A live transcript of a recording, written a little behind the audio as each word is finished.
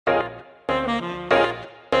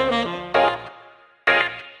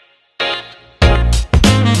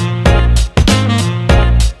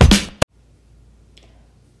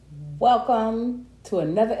Welcome to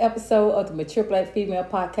another episode of the Mature Black Female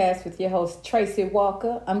Podcast with your host, Tracy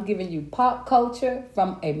Walker. I'm giving you pop culture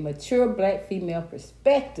from a mature black female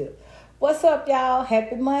perspective. What's up, y'all?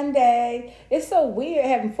 Happy Monday. It's so weird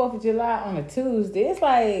having 4th of July on a Tuesday. It's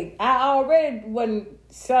like I already wasn't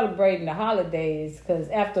celebrating the holidays because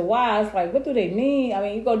after a while, it's like, what do they mean? I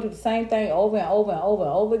mean, you go do the same thing over and over and over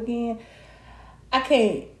and over again. I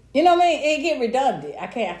can't. You know what I mean? It get redundant. I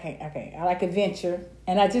can't. I like adventure.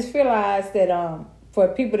 And I just realized that for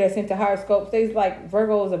people that's into horoscopes, they like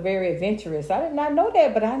Virgos are very adventurous. I did not know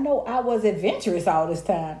that, but I know I was adventurous all this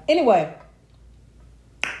time. Anyway,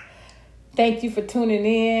 thank you for tuning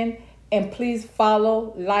in. And please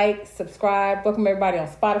follow, like, subscribe. Welcome everybody on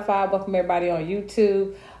Spotify. Welcome everybody on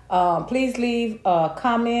YouTube. Please leave a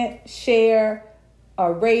comment, share,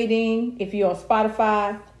 a rating if you're on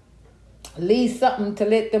Spotify. Leave something to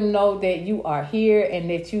let them know that you are here and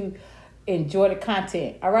that you enjoy the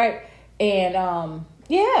content. All right. And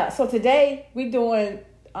so today we're doing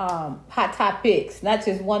hot topics, not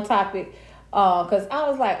just one topic. Because I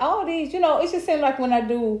was like, all these, it just seems like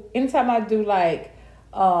anytime I do like,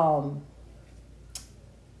 I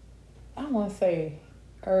don't want to say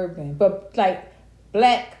urban, but like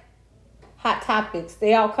black hot topics,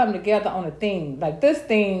 they all come together on a theme. Like this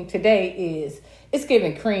theme today it's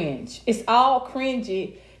giving cringe. It's all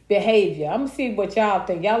cringy behavior. I'm going to see what y'all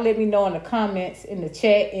think. Y'all let me know in the comments, in the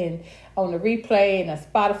chat, and on the replay, and on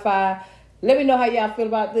Spotify. Let me know how y'all feel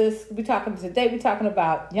about this. We're talking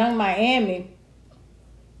about Young Miami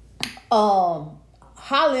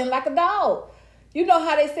hollering like a dog. You know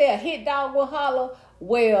how they say a hit dog will holler?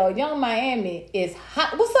 Well, Young Miami is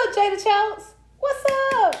hot. What's up, Jada Childs? What's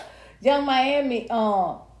up? Young Miami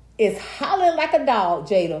is hollering like a dog,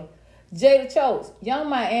 Jada Childs. Young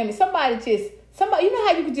Miami. Somebody, you know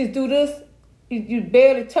how you can just do this? You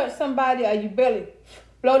barely touch somebody or you barely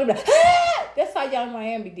blow them like, ah! That's how Young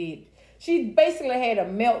Miami did. She basically had a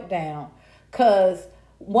meltdown because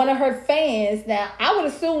one of her fans, now I would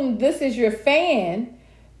assume this is your fan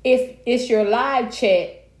if it's your live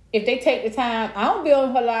chat. If they take the time, I don't be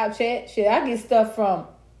on her live chat. Shit, I get stuff from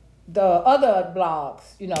the other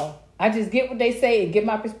blogs, I just get what they say and get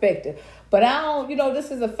my perspective. But I don't, this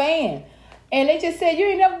is a fan. And they just said, you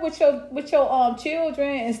ain't never with your children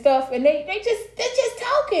and stuff. And they're just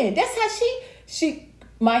talking. That's how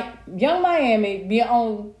my Young Miami be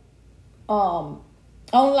on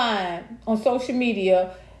online, on social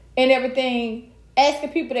media and everything, asking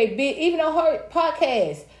people they big, even on her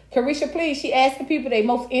podcast. Carisha, please, she asking people their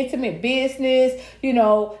most intimate business,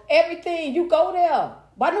 everything. You go there.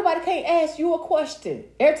 Why nobody can't ask you a question?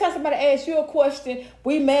 Every time somebody asks you a question,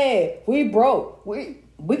 we mad, we broke,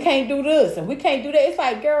 we can't do this and we can't do that. It's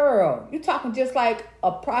like, girl, you talking just like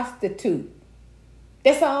a prostitute.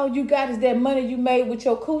 That's all you got is that money you made with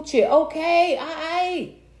your coochie. Okay,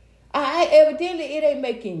 I evidently it ain't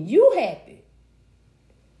making you happy.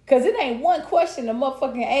 Because it ain't one question the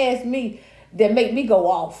motherfucking ask me that make me go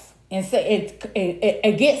off and say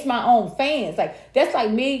against my own fans. Like, that's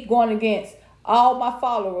like me going against all my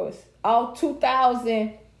followers, all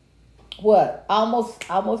 2,000, almost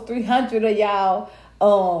 300 of y'all,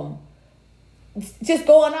 just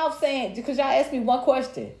going off saying, because y'all asked me one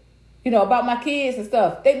question, about my kids and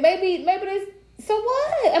stuff. They maybe they, so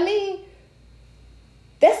what? I mean,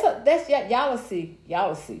 that's y'all will see. Y'all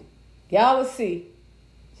will see. Y'all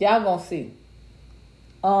gonna see.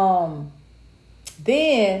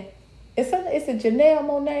 Then it's a Janelle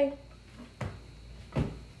Monae.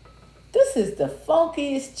 This is the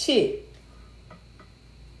funkiest chick.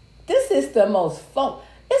 This is the most funk.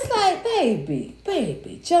 It's like, baby,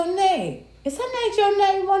 Janelle. Is her name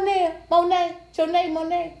Janelle Monae? Janelle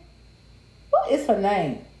Monae? What is her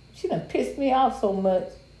name? She done pissed me off so much.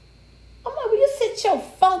 I'm like, will you sit your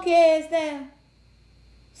funky ass down?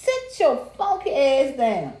 Sit your funky ass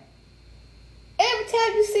down. Every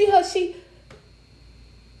time you see her,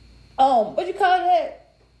 what you call that?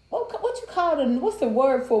 What you call them? What's the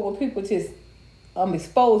word for when people just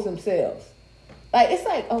expose themselves? Like, it's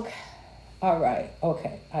like, okay, all right,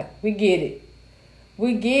 okay, we get it.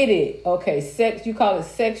 Okay, you call it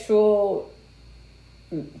sexual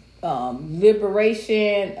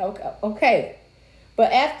liberation. Okay,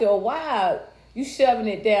 but after a while, you shoving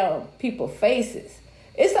it down people's faces.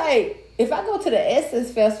 It's like, if I go to the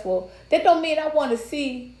Essence Festival, that don't mean I want to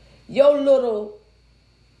see your little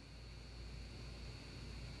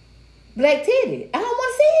black titty. I don't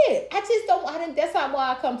want to see it. I just don't. That's not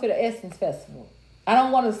why I come to the Essence Festival. I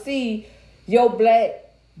don't want to see your black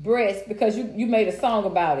breast because you made a song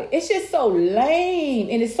about it. It's just so lame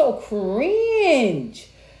and it's so cringe.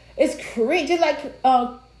 It's cringe. Just like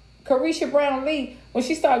Carisha Brown Lee, when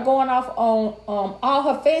she started going off on all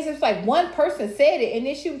her fans, it was like one person said it, and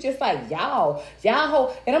then she was just like, y'all,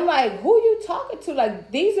 and I'm like, who you talking to?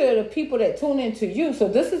 Like, these are the people that tune into you. So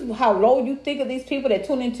this is how low you think of these people that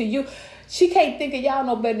tune into you. She can't think of y'all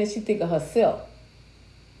no better than she think of herself.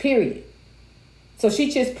 Period. So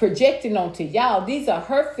she just projecting onto y'all. These are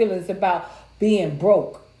her feelings about being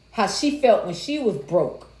broke. How she felt when she was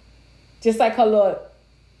broke. Just like her little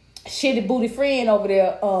shitty booty friend over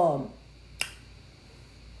there,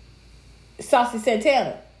 Saucy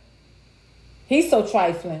Santana. He's so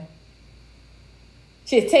trifling.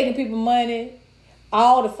 She's taking people money,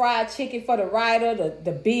 all the fried chicken for the writer,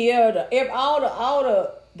 the beer,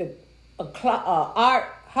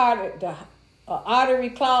 artery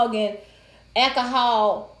clogging,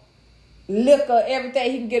 alcohol, liquor,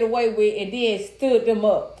 everything he can get away with, and then stood them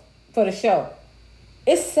up for the show.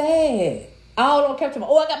 It's sad. All don't kept him.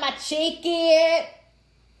 Oh, I got my chicken.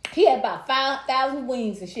 He had about 5,000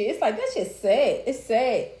 wings and shit. It's like, that's just sad. It's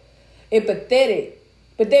sad. It's pathetic.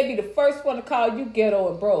 But they be the first one to call you ghetto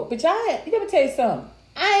and broke. But let me tell you something.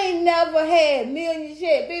 I ain't never had million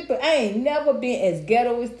shit people. I ain't never been as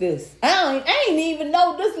ghetto as this. I ain't even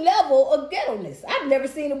know this level of ghetto-ness. I've never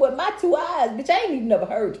seen it with my two eyes, bitch. I ain't even never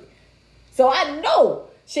heard it. So I know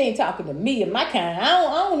she ain't talking to me and my kind.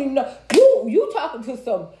 I don't even know. You talking to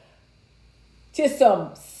some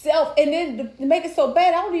self, and then to make it so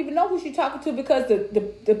bad, I don't even know who she talking to, because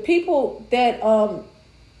the people that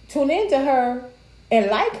tune into her and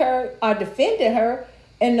like her are defending her,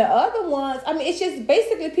 and the other ones, I mean, it's just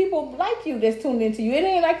basically people like you that's tuned into you. It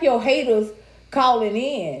ain't like your haters calling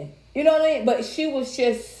in, you know what I mean? But she was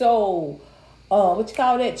just so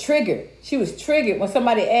triggered. She was triggered when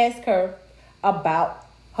somebody asked her about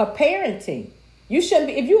her parenting. You shouldn't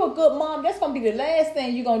be. If you're a good mom, that's gonna be the last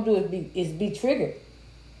thing you're gonna do is be triggered.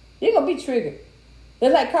 You're gonna be triggered.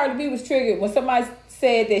 It's like Cardi B was triggered when somebody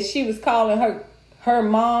said that she was calling her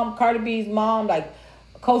mom, Cardi B's mom, like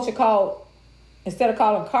Culture called, instead of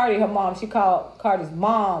calling Cardi her mom, she called Cardi's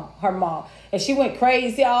mom her mom, and she went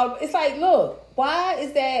crazy. It's like, look, why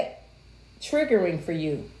is that triggering for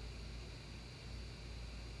you?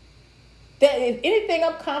 That if anything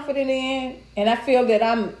I'm confident in, and I feel that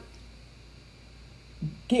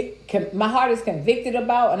my heart is convicted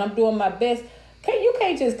about, and I'm doing my best. You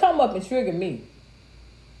can't just come up and trigger me.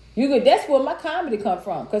 That's where my comedy come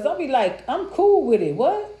from. Because I'll be like, I'm cool with it.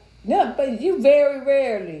 What? No, but you very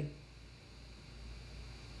rarely.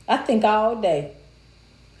 I think all day,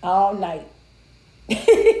 all night. You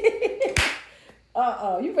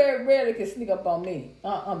very rarely can sneak up on me.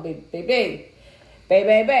 Baby.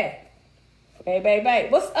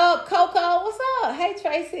 What's up, Coco? What's up? Hey,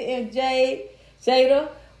 Tracy and Jada.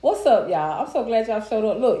 What's up, y'all? I'm so glad y'all showed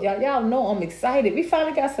up. Look, y'all know I'm excited. We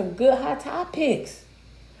finally got some good hot topics.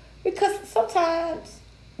 Because sometimes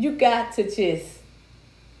you got to just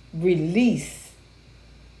release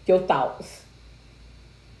your thoughts.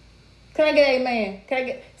 Can I get an amen?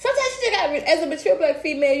 Sometimes you just got, as a mature black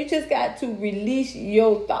female, you just got to release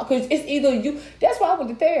your thoughts. Because it's either you. That's why I went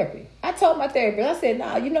to therapy. I told my therapist, I said,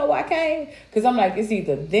 nah, you know why I came? Because I'm like, it's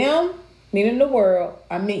either them, meaning the world,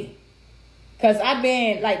 or me. Because I've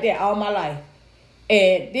been like that all my life.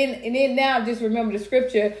 And then now just remember the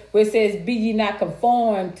scripture where it says, be ye not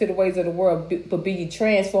conformed to the ways of the world, but be ye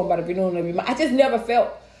transformed by the renewing of your mind. I just never felt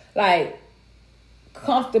like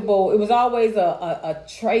comfortable. It was always a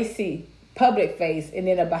Tracy public face and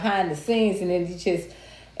then a behind the scenes. And then just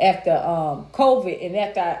after COVID and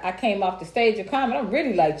after I came off the stage of comedy, I'm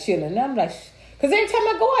really like chilling. And I'm like, because every time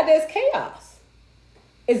I go out, there's chaos.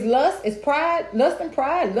 It's lust, it's pride, lust and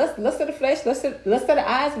pride, lust of the flesh, lust of the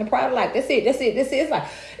eyes, and the pride of life. That's it. It's like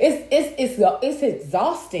it's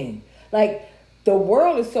exhausting. Like the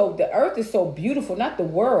earth is so beautiful. Not the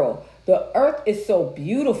world. The earth is so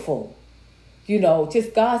beautiful. You know,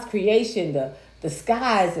 just God's creation, the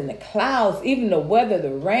skies and the clouds, even the weather,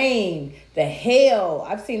 the rain, the hail.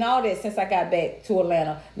 I've seen all that since I got back to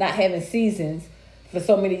Atlanta, not having seasons for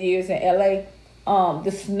so many years in LA.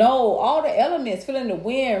 The snow, all the elements, feeling the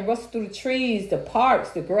wind, rush through the trees, the parks,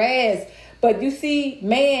 the grass. But you see,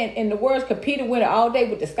 man, in the world competing with it all day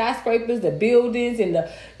with the skyscrapers, the buildings, and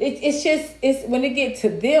it's when it gets to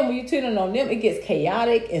them, when you tune in on them, it gets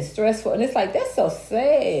chaotic and stressful. And it's like, that's so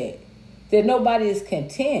sad that nobody is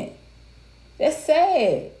content. That's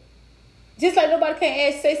sad. Just like nobody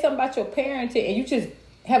can say something about your parenting and you just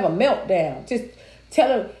have a meltdown. Just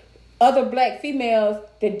telling other black females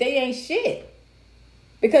that they ain't shit.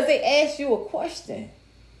 Because they ask you a question.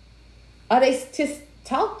 Or they just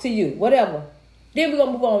talk to you, whatever. Then we're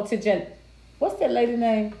going to move on to what's that lady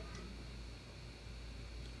name?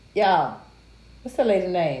 Y'all. What's her lady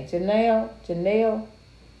name? Janelle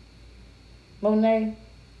Monae.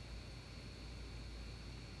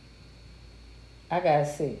 I gotta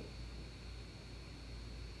see.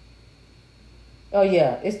 Oh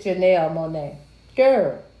yeah, it's Janelle Monae.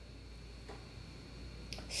 Girl.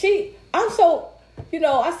 I'm so,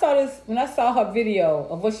 I saw this, when I saw her video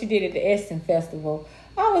of what she did at the Essence Festival,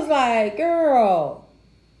 I was like, girl.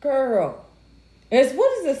 What is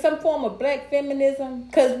it, some form of black feminism?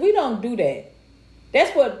 Because we don't do that.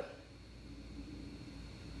 That's what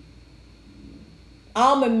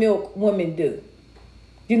almond milk women do.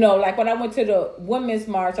 Like when I went to the women's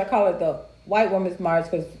march, I call it the white women's march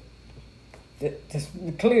because that's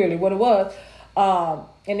clearly what it was.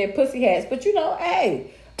 And their pussy hats. But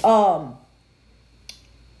hey,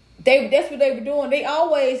 that's what they were doing. They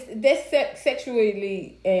always, that's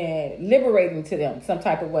sexually liberating to them some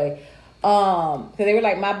type of way. So they were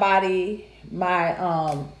like, my body,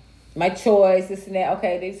 my choice, this and that.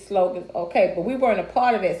 Okay, these slogans. Okay, but we weren't a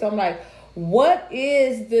part of that. So I'm like, what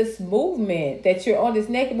is this movement that you're on, this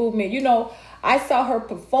naked movement? I saw her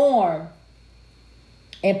perform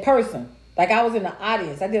in person. Like I was in the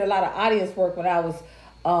audience. I did a lot of audience work when I was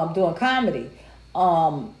doing comedy.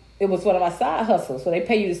 It was one of my side hustles. So they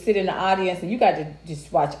pay you to sit in the audience and you got to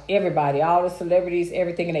just watch everybody, all the celebrities,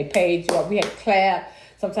 everything, and they paid you up. We had to clap,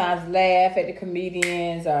 sometimes laugh at the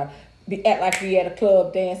comedians, or act like we at a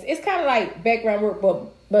club dance. It's kind of like background work,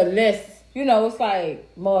 but less, it's like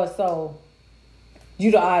more so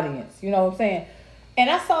you the audience, you know what I'm saying? And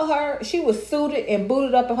I saw her, she was suited and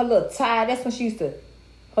booted up in her little tie. That's when she used to,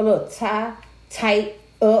 her little tie tight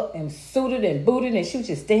up and suited and booted, and she was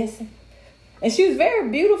just dancing. And she was very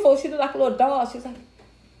beautiful. She looked like a little doll. She was like,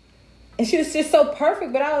 and she was just so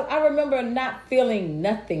perfect. But I remember not feeling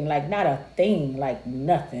nothing, like not a thing, like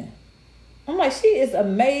nothing. I'm like, she is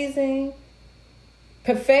amazing.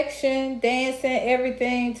 Perfection, dancing,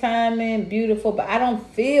 everything, timing, beautiful. But I don't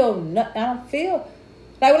feel nothing. I don't feel,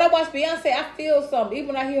 like when I watch Beyonce, I feel something.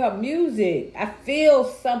 Even when I hear her music, I feel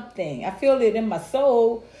something. I feel it in my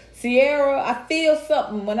soul. Sierra, I feel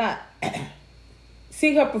something when I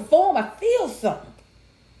see her perform. I feel something.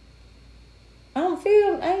 I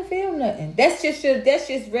ain't feel nothing. That's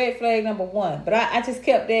just red flag number one. But I just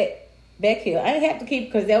kept that back here. I didn't have to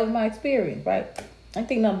keep, because that was my experience, right? I didn't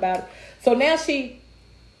think nothing about it. So now she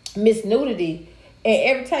Miss Nudity, and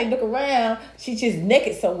every time you look around, she's just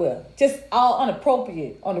naked somewhere. Just all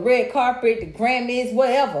inappropriate. On the red carpet, the Grammys,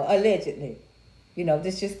 whatever, allegedly.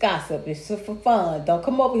 This just gossip. It's just for fun. Don't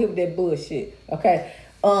come over here with that bullshit. Okay?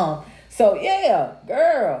 So yeah,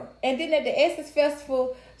 girl. And then at the Essence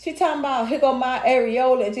Festival, she talking about, here go my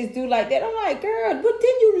areola, and just do like that. I'm like, girl, what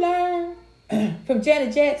didn't you learn from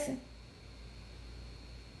Janet Jackson?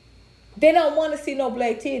 They don't want to see no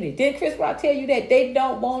black titty. Didn't Chris Rock tell you that they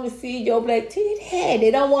don't want to see your black titty? Yeah,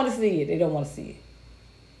 they don't want to see it. They don't want to see it.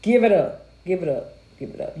 Give it up. Give it up. Give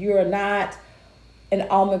it up. You are not an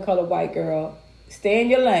almond colored white girl. Stay in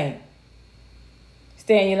your lane.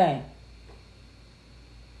 Stay in your lane.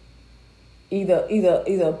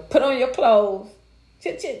 Either put on your clothes.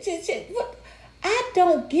 What? I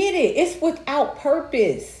don't get it. It's without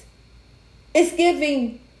purpose. It's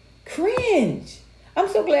giving cringe. I'm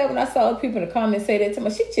so glad when I saw people in the comments say that to me.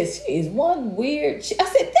 She is one weird. I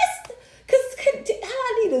said, because all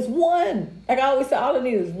I need is one. Like I always say, all I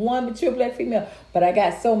need is one mature black female. But I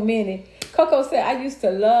got so many. Coco said, I used to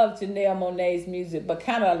love Janelle Monae's music, but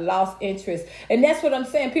kind of lost interest. And that's what I'm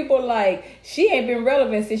saying. People are like, she ain't been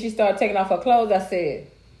relevant since she started taking off her clothes. I said,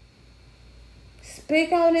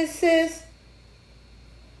 speak on it, sis.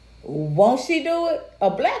 Won't she do it? A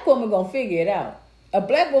black woman gonna figure it out. A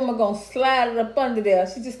black woman gonna slide it up under there.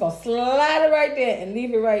 She just gonna slide it right there and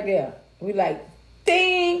leave it right there. We like,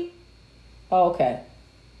 ding. Okay.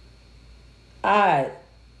 All right.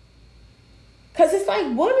 Because it's like,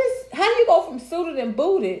 how do you go from suited and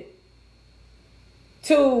booted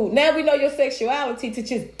to now we know your sexuality to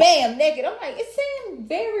just bam, naked? I'm like, it seems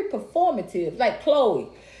very performative. Like Chloe.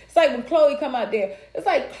 It's like when Chloe come out there. It's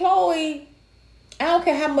like Chloe, I don't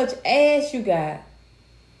care how much ass you got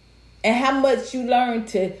and how much you learn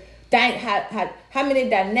to, how many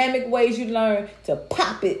dynamic ways you learn to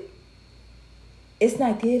pop it. It's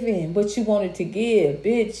not giving what you wanted to give,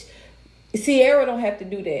 bitch. Sierra don't have to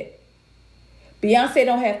do that. Beyonce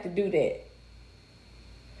don't have to do that.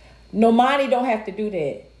 Normani don't have to do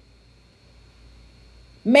that.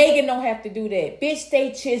 Megan don't have to do that. Bitch, they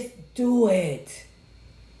just do it.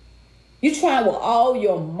 You trying with all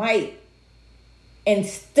your might and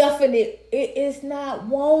stuffing it. It is not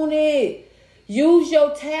wanted. Use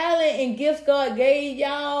your talent and gifts God gave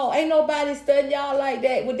y'all. Ain't nobody studying y'all like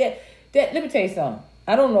that with that. Let me tell you something.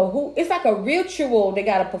 I don't know who. It's like a ritual they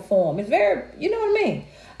got to perform. It's very, you know what I mean?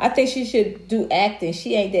 I think she should do acting.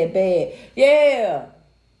 She ain't that bad. Yeah.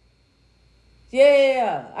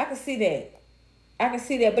 Yeah. I can see that.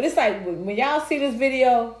 But it's like, when y'all see this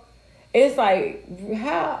video, it's like,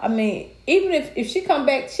 how, I mean, even if she come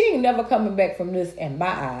back, she ain't never coming back from this in my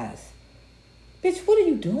eyes. Bitch, what are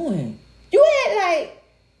you doing? You had like,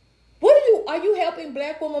 are you helping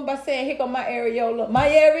black women by saying, here go my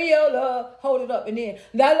areola, hold it up, and then,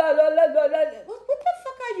 la, la, la, la, la, la. What the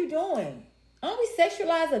fuck are you doing? Aren't we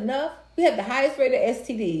sexualized enough? We have the highest rate of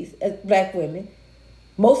STDs as black women,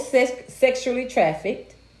 most sexually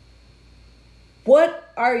trafficked.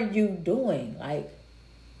 What are you doing? Like,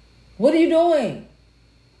 what are you doing?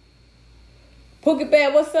 Pookie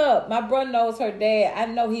Bad, what's up? My brother knows her dad. I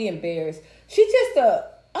know he embarrassed. She just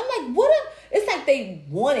I'm like, it's like they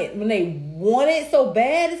want it. When they want it so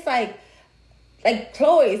bad, it's like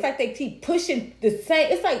Chloe, it's like they keep pushing the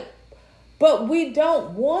same. It's like, but we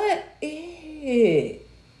don't want it.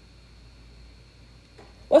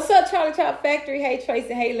 What's up, Charlie Chop Factory? Hey,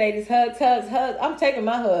 Tracy. Hey, ladies. Hugs. I'm taking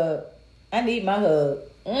my hug. I need my hug.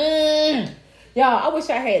 Y'all, I wish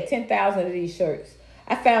I had 10,000 of these shirts.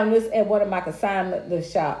 I found this at one of my consignment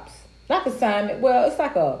shops. Not consignment. Well, it's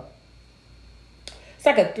like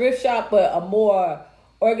a thrift shop, but a more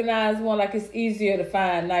organized one. Like, it's easier to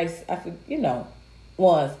find nice,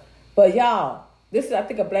 ones. But y'all, this is, I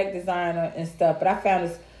think, a black designer and stuff. But I found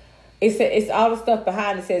this. It's all the stuff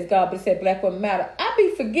behind it says God, but it said Black Women Matter. I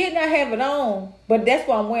be forgetting I have it on, but that's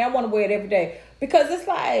why I'm wearing. I want to wear it every day because it's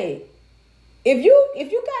like, if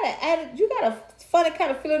you got a funny kind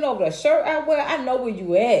of feeling over the shirt I wear, I know where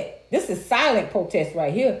you at. This is silent protest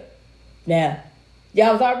right here. Now,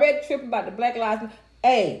 y'all was already tripping about the Black Lives Matter.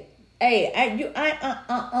 Hey, I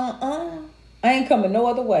ain't coming no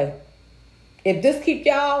other way. If this keep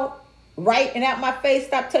y'all right and out my face,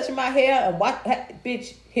 stop touching my hair and watch,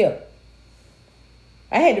 bitch, here.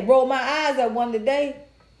 I had to roll my eyes at one today.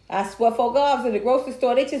 I swear for God, I was in the grocery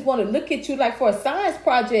store. They just want to look at you like for a science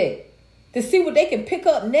project to see what they can pick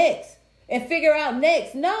up next and figure out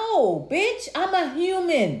next. No, bitch, I'm a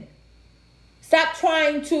human. Stop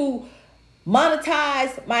trying to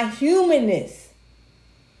monetize my humanness.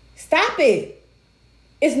 Stop it.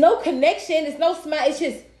 It's no connection. It's no smile. It's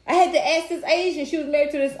just, I had to ask this Asian. She was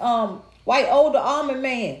married to this white older almond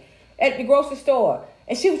man at the grocery store.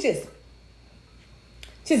 And she was just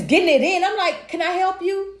getting it in. I'm like, can I help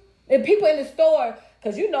you? And people in the store,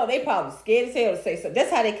 because they probably scared as hell to say so. That's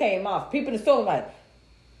how they came off. People in the store were like,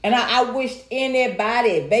 and I wished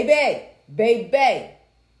anybody, baby,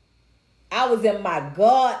 I was in my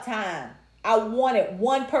God time. I wanted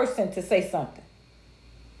one person to say something.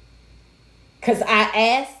 Because I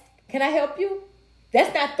asked, can I help you?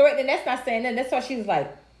 That's not threatening. That's not saying that. That's why she was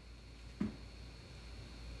like,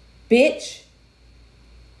 bitch.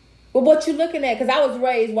 Well, what you looking at? Because I was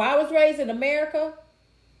raised in America.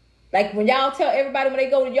 Like when y'all tell everybody when they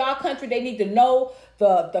go to y'all country, they need to know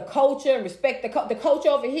the culture and respect the culture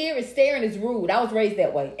over here is staring is rude. I was raised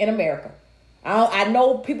that way in America. I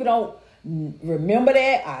know people don't remember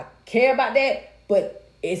that. I care about that. But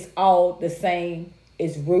it's all the same.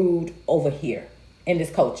 It's rude over here in this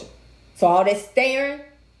culture. So all that staring,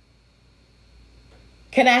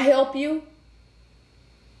 can I help you?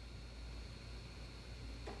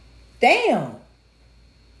 Damn.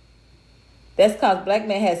 That's because black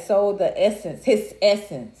man has sold his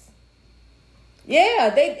essence. Yeah,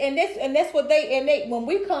 that's what they when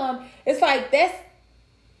we come, it's like that's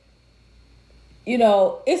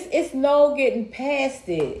it's no getting past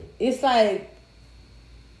it. It's like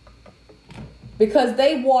because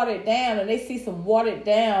they watered down and they see some watered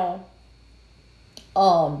down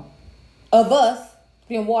of us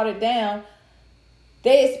being watered down.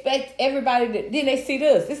 They expect everybody to, then they see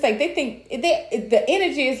this. It's like they think, the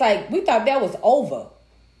energy is like, we thought that was over.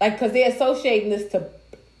 Like, because they're associating this to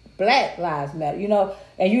Black Lives Matter,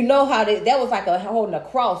 And how that was like holding a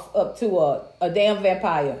cross up to a damn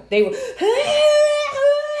vampire. They were,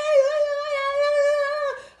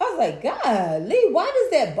 I was like, God, Lee, why does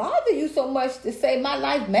that bother you so much to say my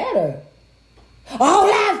life matter? All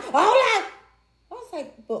lives. I was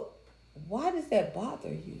like, but why does that bother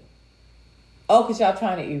you? Oh, because y'all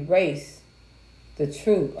trying to erase the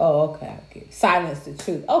truth. Oh, okay. Silence the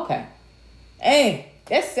truth. Okay. Hey,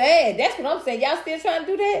 that's sad. That's what I'm saying. Y'all still trying to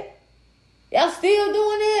do that? Y'all still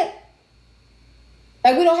doing that?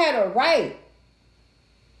 Like we don't have the right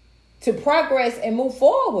to progress and move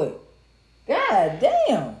forward. God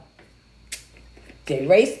damn.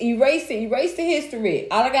 Erase the history.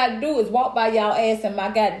 All I got to do is walk by y'all ass and my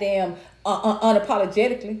goddamn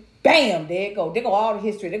unapologetically. Bam, there it go. There go all the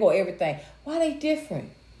history. There go everything. Why they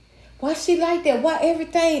different? Why she like that? Why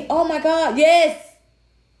everything? Oh my God, yes.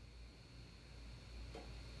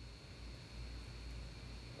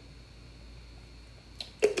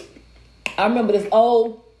 I remember this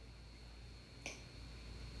old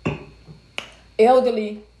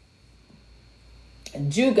elderly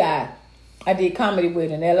Jew guy I did comedy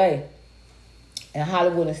with in LA and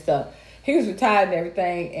Hollywood and stuff. He was retired and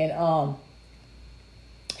everything, and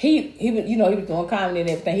he was, he was doing comedy and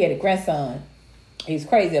everything. He had a grandson. He was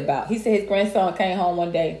crazy about. He said his grandson came home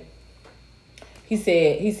one day. He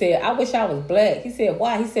said, I wish I was black. He said,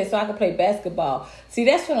 why? He said, so I could play basketball. See,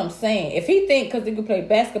 that's what I'm saying. If he think because he could play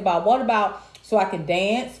basketball, what about so I can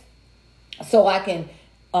dance, so I can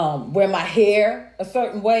wear my hair a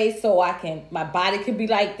certain way, so my body can be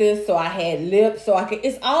like this, so I had lips, so I can,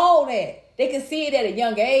 it's all that. They can see it at a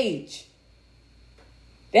young age.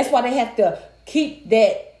 That's why they have to keep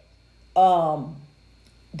that,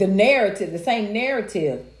 the narrative, the same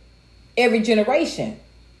narrative, every generation.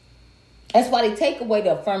 That's why they take away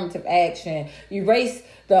the affirmative action, erase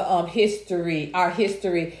the history, our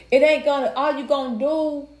history. It ain't gonna, all you gonna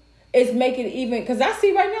do is make it even, because I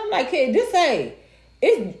see right now, I'm like, hey, this ain't,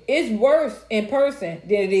 it's worse in person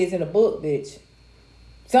than it is in a book, bitch.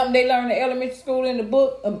 Something they learn in elementary school in the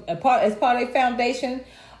book, as part of their foundation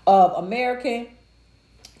of American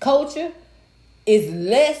culture, is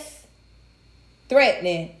less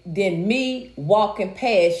threatening than me walking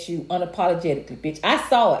past you unapologetically, bitch. I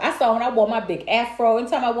saw it. I saw when I wore my big afro.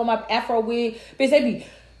 Anytime I wore my afro wig, bitch, they be,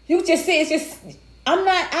 you just see, it's just,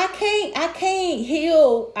 I can't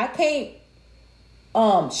heal. I can't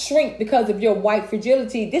shrink because of your white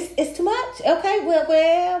fragility. This is too much. Okay,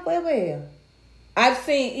 well. I've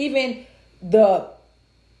seen even a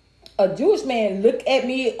Jewish man look at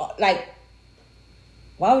me like,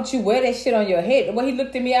 why would you wear that shit on your head? The way he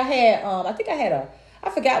looked at me, I had, I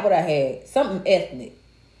forgot what I had. Something ethnic.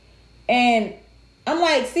 And I'm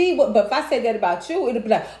like, see, but if I said that about you, it'd be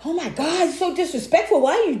like, oh my God, it's so disrespectful.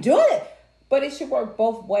 Why are you doing it? But it should work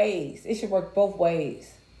both ways. It should work both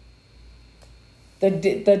ways. The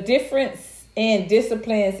difference in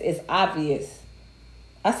disciplines is obvious.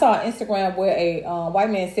 I saw on Instagram where a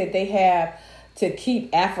white man said they have to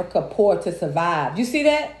keep Africa poor to survive. You see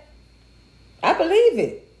that? I believe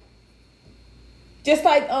it. Just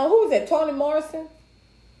like, who was that? Toni Morrison?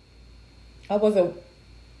 I wasn't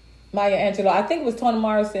Maya Angelou. I think it was Toni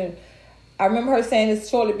Morrison. I remember her saying this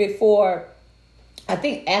shortly before, I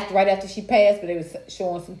think right after she passed, but they was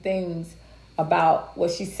showing some things about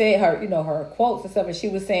what she said, her quotes and stuff. And she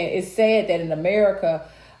was saying, it's sad that in America,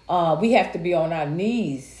 we have to be on our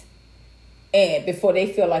knees and before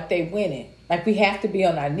they feel like they winning. Like we have to be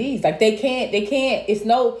on our knees. Like they can't, it's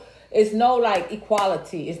no like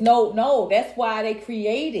equality. It's no, that's why they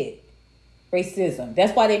created racism.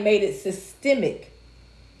 That's why they made it systemic,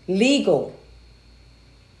 legal.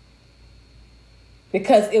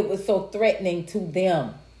 Because it was so threatening to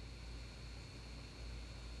them.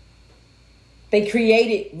 They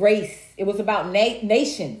created race. It was about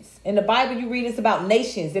nations. In the Bible you read, it's about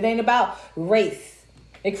nations. It ain't about race.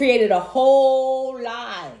 They created a whole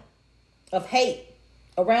line of hate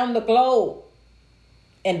around the globe.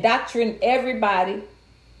 Indoctrinate everybody.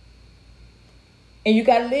 And you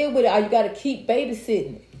got to live with it. Or you got to keep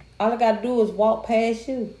babysitting it. All I got to do is walk past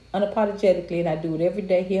you unapologetically. And I do it every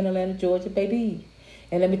day here in Atlanta, Georgia, baby.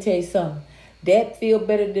 And let me tell you something. That feel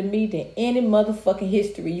better than me than any motherfucking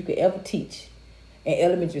history you could ever teach in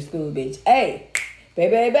elementary school, bitch. Hey,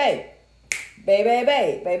 baby.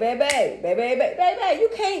 You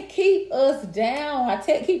can't keep us down.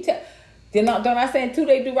 Don't I say until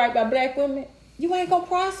they do right by black women, you ain't gonna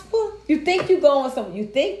prosper. You think you going somewhere. You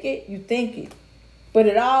think it. But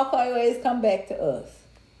it always come back to us.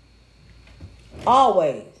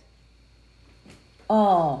 Always.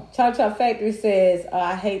 Cha Factory says,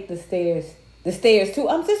 I hate the stairs. The stairs too.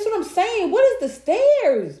 That's what I'm saying. What is the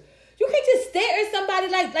stairs? You can't just stare at somebody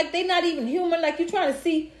like they not even human. Like you trying to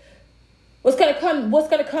see what's gonna come,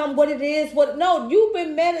 what it is. No, you've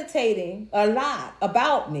been meditating a lot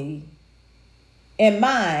about me and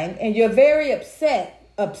mine, and you're very obsessed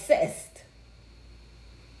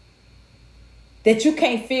that you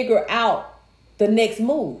can't figure out the next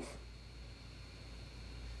move.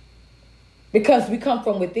 Because we come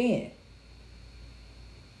from within.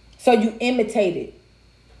 So you imitate it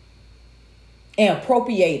and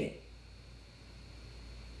appropriate it.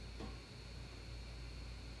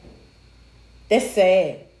 That's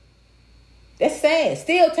sad.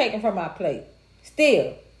 Still taken from our plate.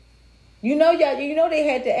 Still. You know they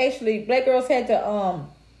had to actually, black girls had to,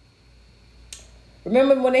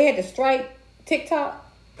 remember when they had to strike TikTok?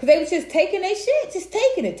 Because they was just taking their shit, just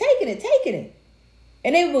taking it.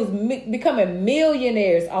 And they was becoming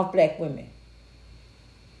millionaires off black women.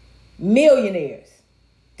 Millionaires.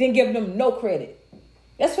 Didn't give them no credit.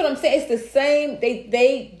 That's what I'm saying. It's the same.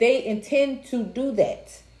 They intend to do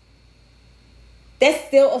that. That's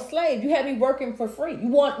still a slave. You have me working for free. You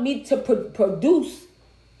want me to produce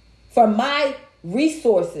for my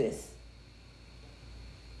resources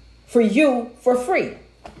for you for free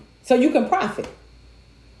so you can profit.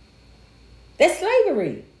 That's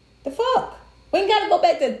slavery. The fuck? We ain't got to go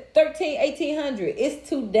back to 1800. It's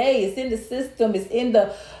today. It's in the system. It's in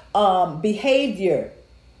the behavior.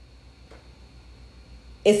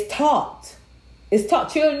 It's taught. It's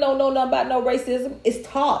taught. Children don't know nothing about no racism. It's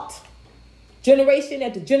taught. Generation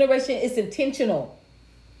after generation, it's intentional.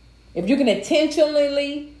 If you can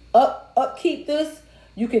intentionally upkeep this,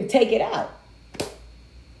 you can take it out.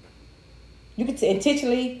 You can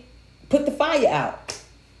intentionally put the fire out.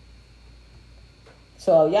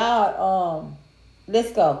 So y'all,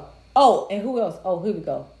 let's go. Oh, and who else? Oh, here we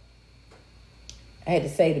go. I had to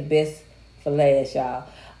say the best for last, y'all.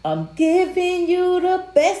 I'm giving you the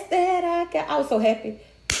best that I got. I was so happy.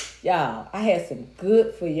 Y'all, I had some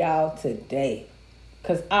good for y'all today.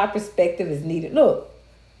 Because our perspective is needed. Look,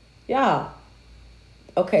 y'all.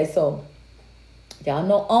 Okay, so y'all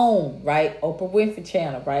know OWN, right? Oprah Winfrey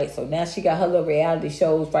Channel, right? So now she got her little reality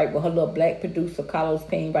shows, right? With her little black producer, Carlos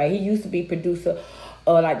King, right? He used to be producer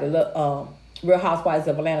like the Real Housewives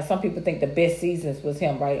of Atlanta. Some people think the best seasons was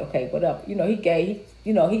him, right? Okay, whatever. You know, he gay.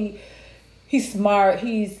 He's smart.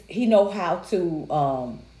 He know how to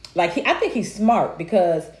I think he's smart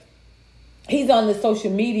because he's on the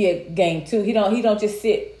social media game too. He don't just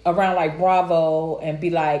sit around like Bravo and be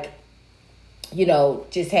like,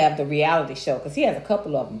 just have the reality show, because he has a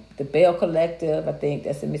couple of them. The Bell Collective, I think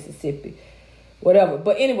that's in Mississippi, whatever.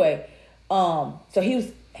 But anyway, so he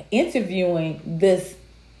was interviewing this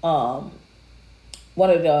one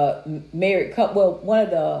of the married couple, one of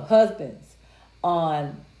the husbands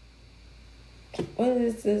on, what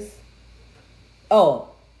is this? Oh,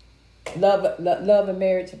 Love and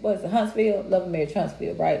Marriage. What is it? Huntsville? Love and Marriage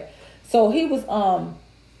Huntsville, right? So he was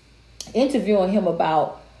interviewing him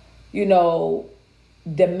about,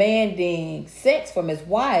 demanding sex from his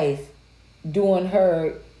wife during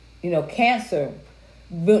her, cancer,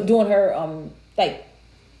 doing her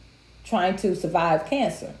trying to survive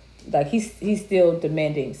cancer. Like he's still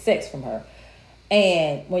demanding sex from her.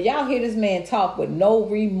 And when y'all hear this man talk with no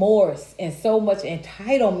remorse and so much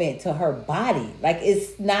entitlement to her body, like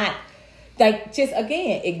it's not, like, just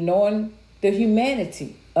again, ignoring the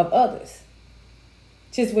humanity of others.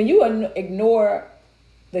 Just when you ignore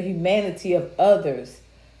the humanity of others,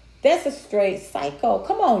 that's a straight psycho.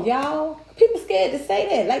 Come on, y'all. People scared to say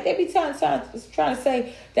that. Like they be trying to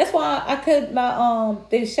say. That's why I could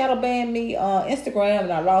they shadow banned me on Instagram,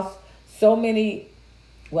 and I lost so many.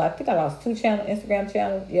 Well, I think I lost 2 Instagram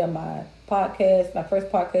channels. Yeah, my podcast, my first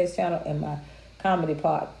podcast channel, and my comedy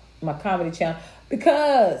channel,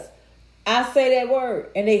 because I say that word,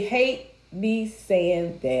 and they hate me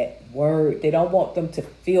saying that word. They don't want them to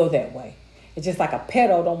feel that way. It's just like a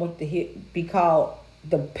pedo don't want to be called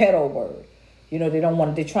the pedo word. They don't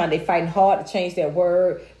want to. They fighting hard to change that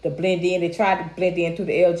word, to blend in. They tried to blend in through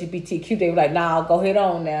the LGBTQ. They were like, nah, go ahead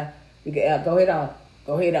on now. Go ahead on.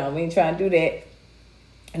 We ain't trying to do that.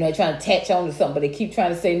 They're trying to attach on to something, but they keep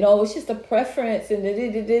trying to say, no, it's just a preference. And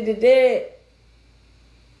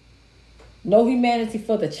no humanity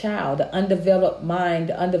for the child, the undeveloped mind,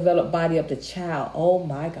 the undeveloped body of the child. Oh,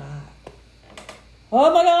 my God.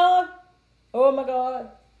 Oh, my God. Oh, my God.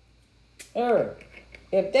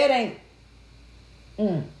 If that ain't...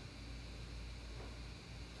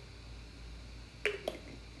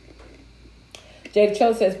 Jada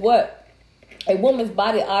Cho says, what? A woman's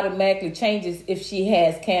body automatically changes if she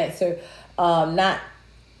has cancer, not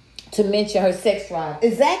to mention her sex drive.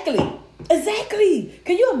 Exactly.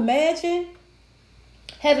 Can you imagine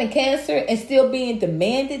having cancer and still being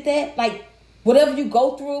demanded that? Like, whatever you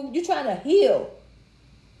go through, you're trying to heal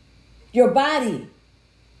your body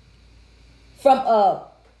from a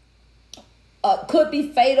could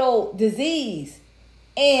be fatal disease,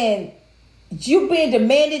 and you being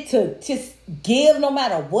demanded to just give no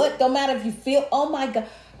matter what, no matter if you feel, oh my God.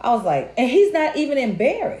 I was like, and he's not even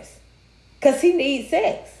embarrassed because he needs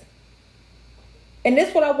sex. And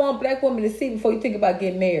that's what I want black women to see before you think about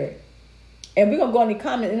getting married. And we're going to go in the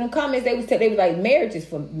comments. In the comments, they was like, marriage is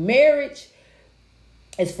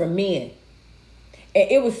for men. And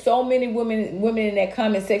it was so many women in that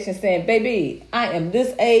comment section saying, baby, I am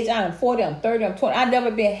this age, I am 40, I'm 30, I'm 20. I've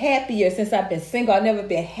never been happier since I've been single. I've never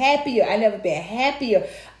been happier.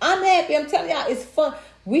 I'm happy. I'm telling y'all, it's fun.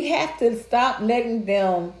 We have to stop letting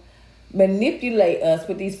them manipulate us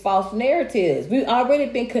with these false narratives. We've already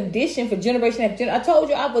been conditioned for generation after generation. I told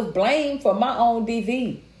you I was blamed for my own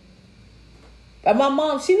DV. But my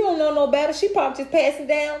mom, she don't know no better. She probably just passing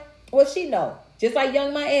down what she know. Just like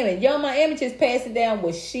Young Miami. Young Miami just passing down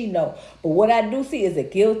what she know. But what I do see is a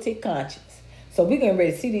guilty conscience. So we're getting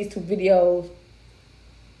ready to see these two videos.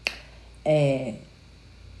 And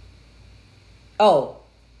I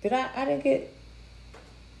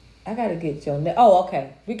gotta get Janelle. Oh,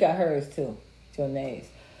 okay. We got hers too. Janelle's.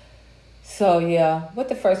 So yeah, what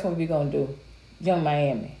the first one we gonna do? Young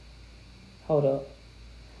Miami. Hold up.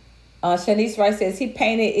 Shanice Rice says he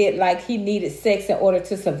painted it like he needed sex in order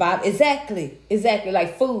to survive. Exactly.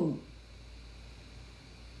 Like food.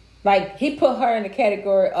 Like he put her in the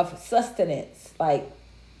category of sustenance. Like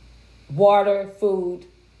water, food.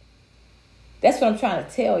 That's what I'm trying to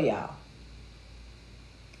tell y'all.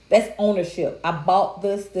 That's ownership. I bought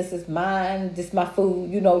this. This is mine. This is my food.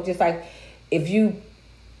 You know, just like if you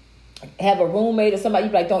have a roommate or somebody, you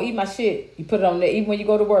be like, don't eat my shit. You put it on there. Even when you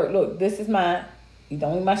go to work, look, this is mine. You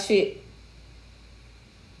don't eat my shit.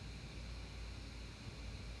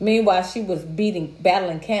 Meanwhile, she was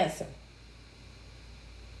battling cancer.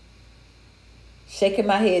 Shaking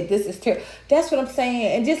my head. This is terrible. That's what I'm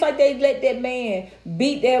saying. And just like they let that man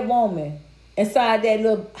beat that woman inside that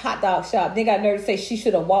little hot dog shop, they got nerve to say she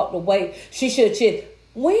should have walked away. She should have cheated.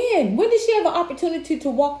 When? When did she have an opportunity to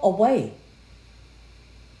walk away?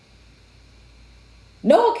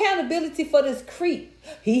 No accountability for this creep.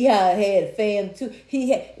 He had a fam too. He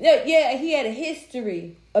had a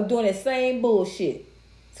history of doing the same bullshit.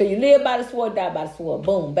 So you live by the sword, die by the sword.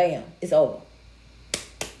 Boom, bam, it's over.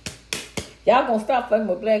 Y'all gonna stop fucking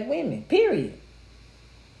with black women. Period.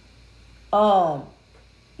 Yeah,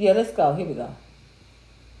 let's go. Here we go.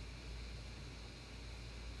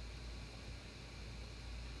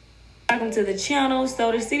 Welcome to the channel.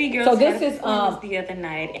 So the City Girls. So this is the other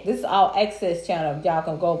night. This is our access channel. Y'all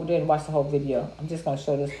can go over there and watch the whole video. I'm just gonna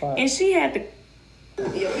show this part. And she had the.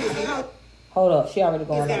 Hold up, she already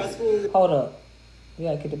going off. Hold up, we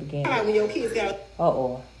gotta get the beginning. When your kids got.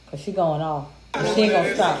 Cause she going off. She ain't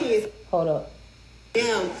gonna stop. Hold up.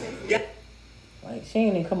 Damn. Like she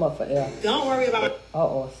ain't even come up for air. Don't worry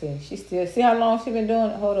about. See, she still. See how long she been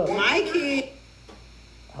doing it. Hold up. My kid.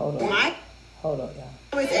 Hold up, y'all.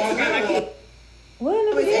 Always ask about my kid. What in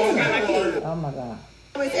the Always ask beginning? about my kid. Oh my God.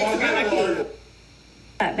 Always ask about my kid.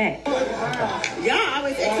 Got back. Y'all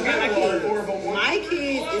always ask about my kid. My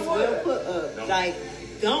kid is well put up. Like,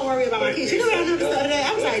 don't worry about my kids. You know what I noticed the other day?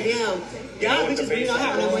 I was like, damn, y'all bitches, we don't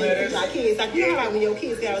have enough money to feed our kids. Like, you know how like when your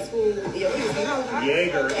kids get out of school and your kids be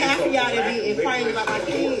hungry? Half of y'all that be inquiring about my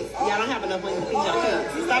kids, y'all don't have enough money to feed your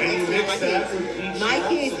kids. Stop asking about my kids. My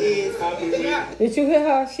kids is... Did you hear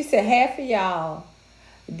her? She said half of y'all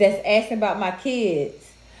that's asking about my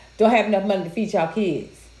kids don't have enough money to feed y'all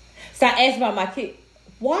kids. Stop asking about my kids.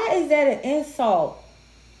 Why is that an insult?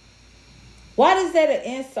 Why is that an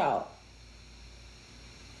insult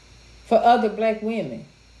for other black women?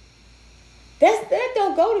 That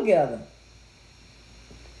don't go together.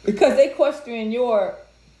 Because they question your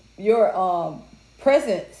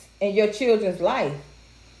presence in your children's life.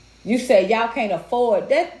 You say y'all can't afford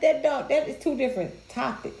that is two different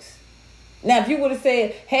topics. Now, if you would have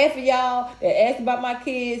said half of y'all that asked about my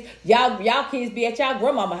kids, y'all kids be at y'all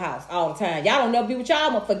grandmama house all the time. Y'all don't never be with y'all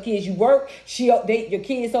motherfucking kids. You work, your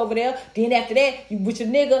kids over there. Then after that, you with your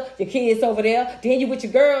nigga, your kids over there. Then you with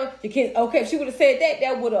your girl, your kids. Okay, if she would have said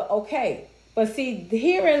that would have okay. But see,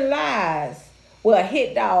 herein lies where a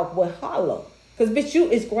hit dog would holler. Because bitch, you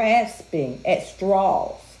is grasping at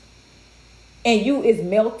straws. And you is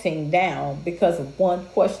melting down because of one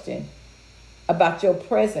question about your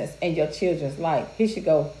presence in your children's life. Here she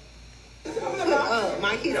go.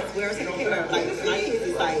 My kids is well taken care of. Like, my kids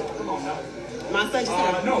is like, my son just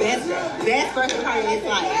had the best birthday party in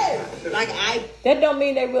his life. That don't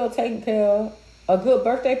mean they will taken care of. A good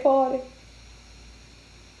birthday party?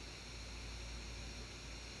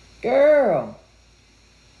 Girl.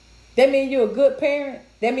 That mean you a good parent?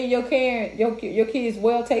 That mean your kids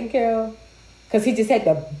well taken care of? Because he just had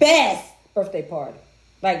the best birthday party.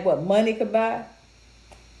 Like what money could buy?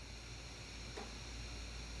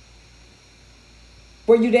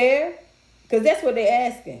 Were you there? Because that's what they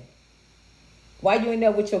asking. Why you ain't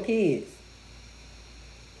there with your kids?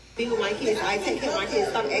 be with my kids. I take care of my kids.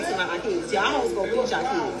 Stop asking about my kids. Y'all hoes go feed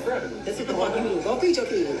y'all kids. That's what the fuck you do. Go feed your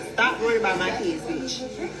kids. Stop worrying about my kids,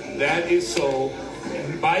 bitch. That is so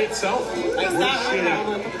by itself. Like, stop worrying about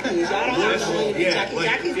my kids. Y'all don't have no money to feed y'all kids.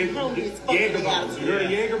 Y'all kids is hungry as fuck. Jaeger bombs. You heard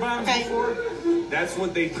of Jaeger bombs before? That's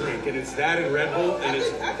what they drink, and it's that and Red Bull, and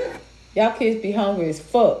it's... Y'all kids be hungry as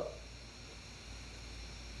fuck.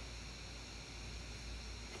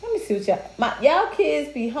 Let me see what y'all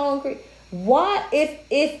kids be hungry. Why,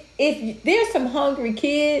 if there's some hungry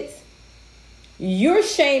kids, you're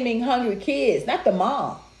shaming hungry kids, not the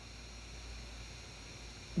mom.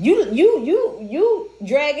 You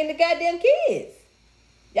dragging the goddamn kids.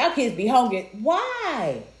 Y'all kids be hungry.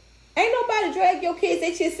 Why? Ain't nobody drag your kids.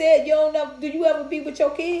 They just said, you don't know, do you ever be with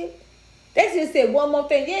your kids? They just said one more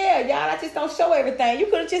thing. Yeah, y'all, I just don't show everything. You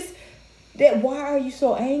could have just... Why are you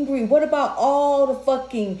so angry? What about all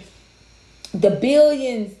the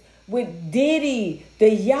billions with Diddy, the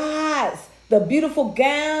yachts, the beautiful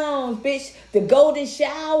gowns, bitch, the golden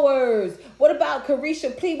showers? What about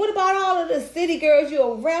Carisha Please? What about all of the city girls?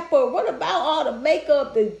 You're a rapper. What about all the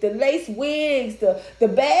makeup, the lace wigs, the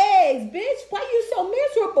bags, bitch? Why you so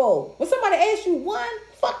miserable? When somebody asks you one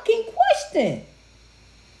fucking question.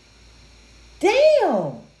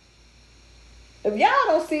 Damn. If y'all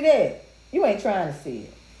don't see that, you ain't trying to see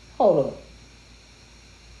it. Hold up.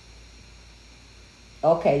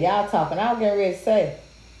 Okay, y'all talking. I was getting ready to say.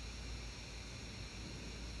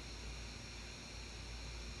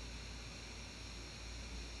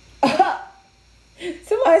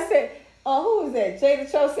 Somebody said, who was that?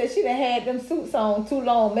 Jada Cho said she done had them suits on too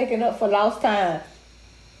long, making up for lost time.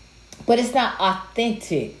 But it's not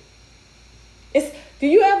authentic. Do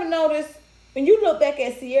you ever notice, when you look back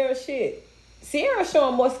at Sierra's shit, Sierra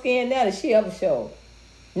showing more skin now than she ever showed.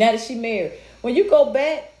 Now that she married. When you go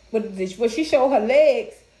back, when she showed her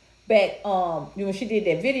legs back, when she did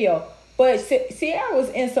that video, but Sierra was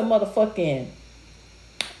in some motherfucking,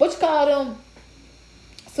 what you call them?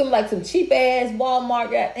 Some cheap ass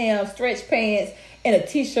Walmart goddamn stretch pants and a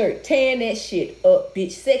t-shirt, tearing that shit up,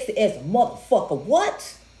 bitch. Sexy as a motherfucker.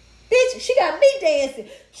 What? Bitch, she got me dancing.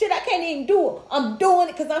 Shit, I can't even do it. I'm doing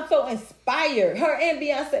it because I'm so inspired. Her and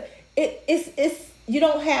Beyonce, it's you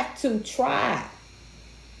don't have to try.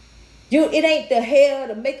 It ain't the hair,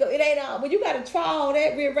 the makeup, it ain't all. When you gotta try all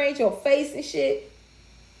that, rearrange your face and shit,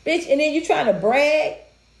 bitch, and then you trying to brag,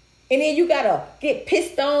 and then you gotta get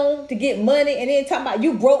pissed on to get money, and then talking about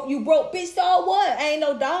you broke, bitch. So what? I ain't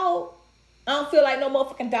no dog. I don't feel like no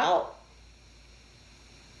motherfucking dog.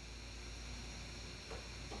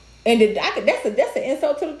 And that's an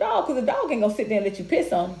insult to the dog, because the dog ain't gonna sit there and let you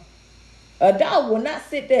piss on him. A dog will not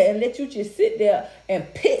sit there and let you just sit there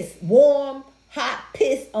and piss, warm, hot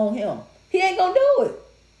piss on him. He ain't gonna do it.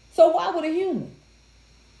 So why would a human?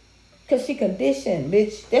 Because she conditioned,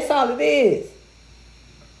 bitch. That's all it is.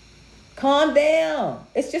 Calm down.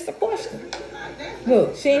 It's just a question.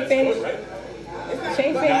 Look, she ain't finished. She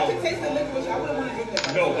ain't finished.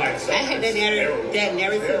 No, like, I had that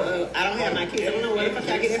narrative of I don't have my kids. I don't know where the fuck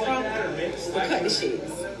I get it from. But cut the shit.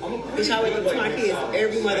 Bitch, I wake up to my kids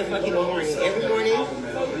every motherfucking morning. Every morning,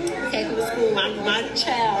 take them to school. My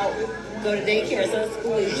child go to daycare, so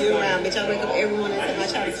school is year round. Bitch, I wake up every morning and take my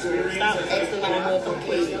child to school. Stop asking about my motherfucking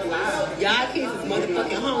kids. Y'all kids is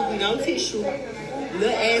motherfucking hungry, no tissue. Little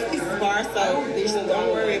ass pieces of bar soap. Bitch, so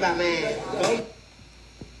don't worry about mine. Go.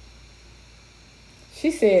 She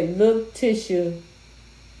said, look, tissue.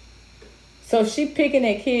 So she picking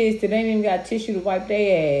at kids that ain't even got tissue to wipe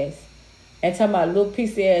their ass. And talking about little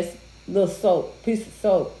piece of ass, piece of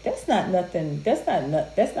soap. That's not nothing. That's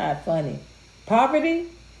not funny. Poverty?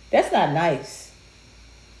 That's not nice.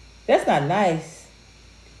 That's not nice.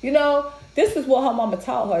 You know, this is what her mama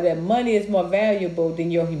taught her, that money is more valuable than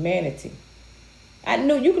your humanity. I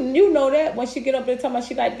knew you know that when she get up there talking about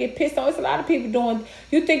she like to get pissed on. It's a lot of people doing.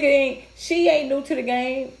 You think she ain't new to the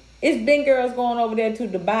game. It's been girls going over there to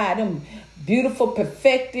Dubai, them beautiful,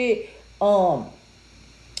 perfected,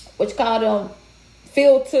 what you call them,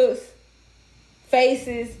 filters,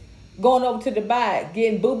 faces, going over to Dubai,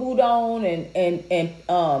 getting boo-booed on and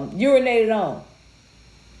urinated on.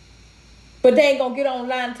 But they ain't gonna get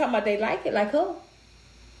online talking about they like it like her.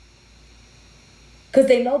 Because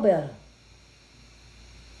they know better.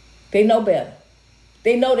 They know better.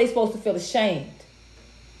 They know they supposed to feel ashamed.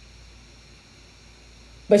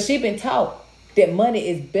 But she been taught that money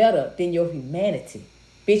is better than your humanity.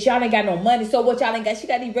 Bitch, y'all ain't got no money. So what y'all ain't got? She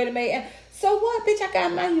got these ready-made. So what, bitch? I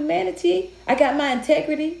got my humanity. I got my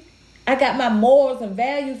integrity. I got my morals and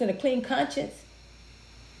values and a clean conscience.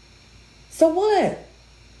 So what?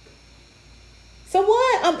 So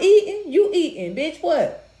what? I'm eating. You eating, bitch.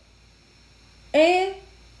 What? And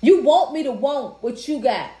You want me to want what you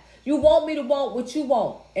got. You want me to want what you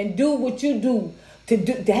want and do what you do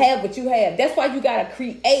to have what you have. That's why you got to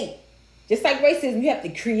create. Just like racism, you have to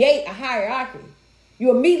create a hierarchy.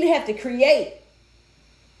 You immediately have to create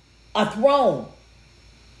a throne.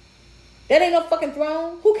 That ain't no fucking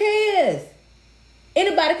throne. Who cares?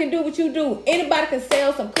 Anybody can do what you do. Anybody can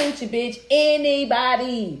sell some coochie, bitch.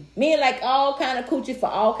 Anybody. Men like all kind of coochie for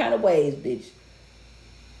all kind of ways, bitch.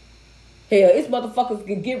 Hell, it's motherfuckers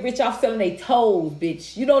can get rich off selling their toes,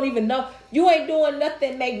 bitch. You don't even know. You ain't doing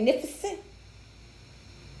nothing magnificent.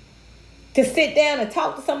 To sit down and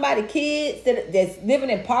talk to somebody, kids that's living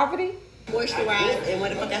in poverty. Moisturize and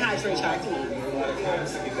motherfucking hydrate y'all kids.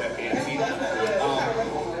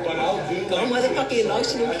 Go motherfucking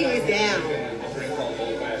lotion them kids down.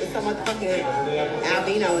 It's some motherfucking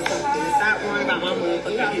albino or something. Stop worrying about my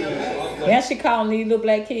motherfucking. Now she calling these little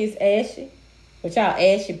black kids ashy. But y'all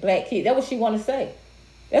ashy black kids. That's what she want to say.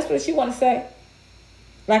 That's what she want to say.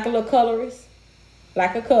 Like a little colorist.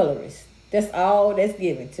 Like a colorist. That's all that's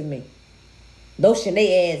given to me. Lotion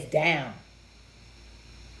they ass down.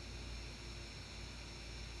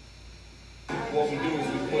 What we do is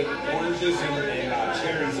we put oranges and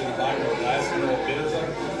cherries in a bottle of glass and roll bitters on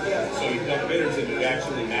it. So you dump bitters and you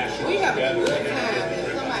actually mash it together.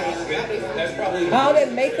 That's probably all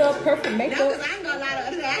that makeup, perfect makeup. No, because I ain't gonna lie, the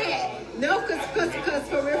other day I had. No, because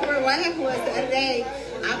for real, what happened was the other day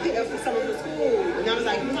I picked up someone from school and I was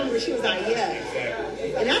like, you hungry? She was like, yeah.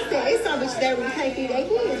 And I said, it's some bitches that really can't feed their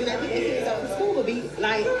kids and they pick their kids up from school will be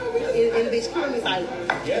like, and the bitch comes like,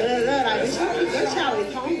 like, bitch, your child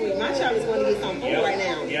is hungry. My child is going to get some food right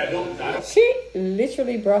now. She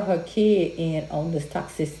literally brought her kid in on this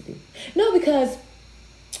toxicity. No, because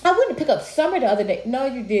I went to pick up Summer the other day. No,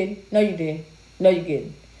 you didn't. No, you didn't. No, you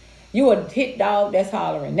didn't. You a hit dog that's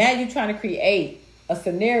hollering. Now you're trying to create a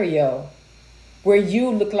scenario where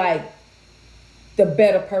you look like the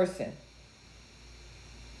better person.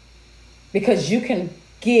 Because you can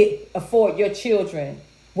afford your children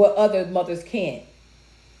what other mothers can't.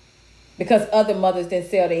 Because other mothers didn't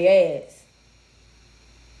sell their ass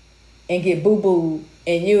and get boo-booed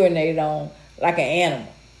and urinated on like an animal.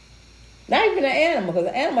 Not even an animal, because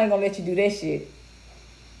an animal ain't gonna let you do that shit.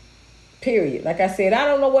 Period. Like I said, I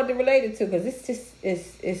don't know what to relate it to, because it's just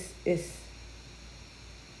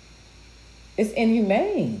it's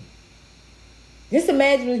inhumane. Just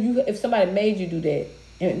imagine if somebody made you do that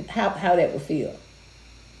and how that would feel.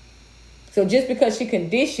 So just because she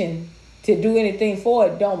conditioned to do anything for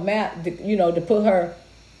it, don't matter. To put her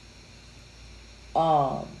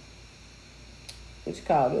what you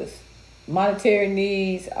call this, monetary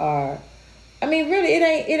needs are. I mean, really,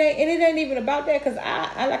 it ain't even about that. Cause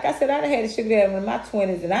I like I said, I done had a sugar daddy in my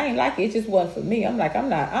 20s, and I ain't like it. It just wasn't for me. I'm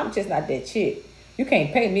just not that chick. You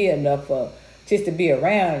can't pay me enough just to be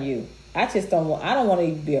around you. I don't want to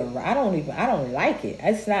even be around. I don't like it.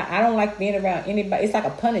 I don't like being around anybody. It's like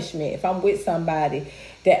a punishment if I'm with somebody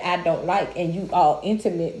that I don't like and you all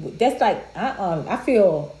intimate with. That's like, I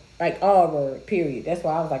feel like R-word, period. That's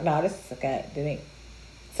why I was like, nah, this is a guy. That ain't.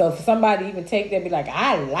 So for somebody to even take that, be like,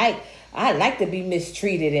 I like to be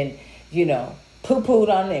mistreated and, poo-pooed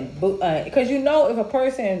on and because if a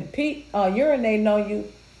person urinating on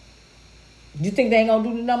you, you think they ain't gonna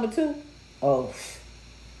do the number two? Oh.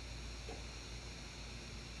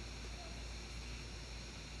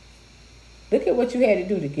 Look at what you had to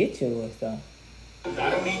do to get yours, though. I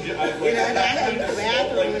don't need you. I had to use the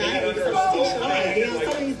bathroom and I had to get some tissue. I'm like, damn,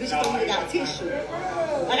 some of these bitches don't even got tissue.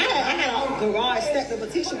 Like, I had a garage stacked up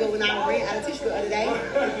of tissue, but when I ran out of tissue the other day,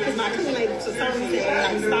 because my cousin made for some reason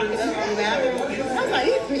like stocked it up in the bathroom, I was like,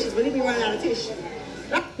 these bitches really be running out of tissue.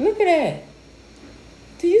 Look at that.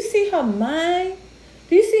 Do you see her mind?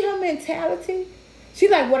 Do you see her mentality? She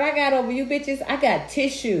like, what I got over you bitches, I got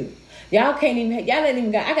tissue. Y'all ain't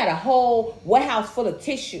even got, I got a whole warehouse full of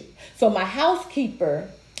tissue. So my housekeeper,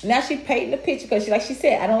 now she painting the picture because she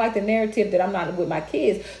said, I don't like the narrative that I'm not with my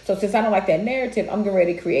kids. So since I don't like that narrative, I'm getting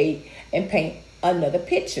ready to create and paint another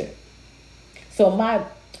picture. So my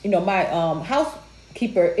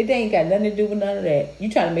housekeeper, it ain't got nothing to do with none of that. You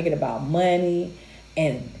trying to make it about money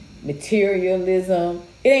and materialism.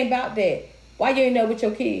 It ain't about that. Why you ain't know with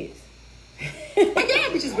your kids? Like, yeah,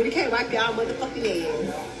 bitches really can't wipe y'all motherfucking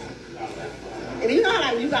ass. And you know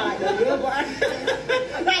how you got the real boy.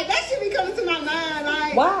 Like, that shit be coming to my mind.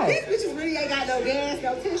 Like, why? These bitches really ain't got no gas,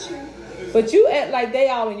 no tissue. But you act like they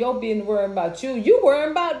all in your business worrying about you. You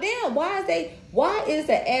worrying about them. Why is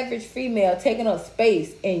the average female taking up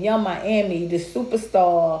space in Young Miami, the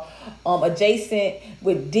superstar, adjacent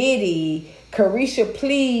with Diddy, Carisha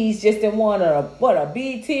Please just didn't want a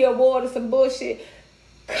BET award or some bullshit?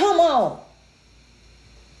 Come on.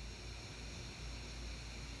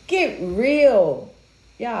 get real.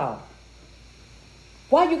 Y'all.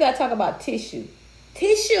 Why you gotta talk about tissue?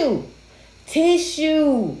 Tissue.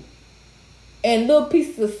 And little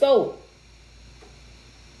pieces of soap.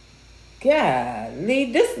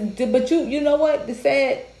 Golly, but you know what the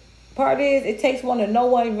sad part is? It takes one to know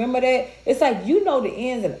one. Remember that? It's like you know the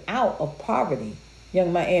ins and out of poverty,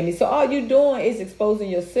 young Miami. So all you doing is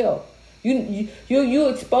exposing yourself. You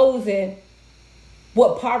exposing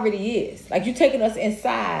what poverty is. Like you taking us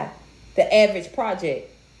inside the average project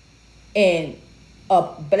and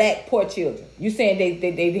black poor children. You saying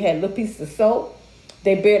they had little pieces of soap?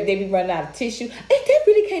 They be running out of tissue. That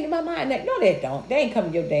really came to my mind. No, they don't. They ain't come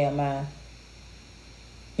to your damn mind.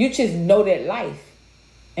 You just know that life.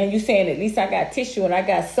 And you saying at least I got tissue and I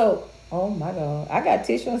got soap. Oh my God. I got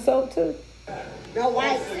tissue and soap too. No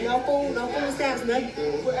wipes, no food stamps,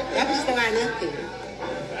 nothing. That bitch don't got nothing.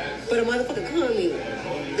 But a motherfucker coming.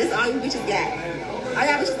 That's all you bitches got. All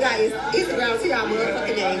y'all bitches got is Instagram to y'all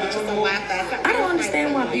motherfucking name, bitches on Wi-Fi. I don't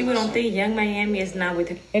understand why people don't think Young Miami is not with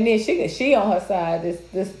her. And then she on her side,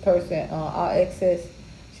 this person, our exes,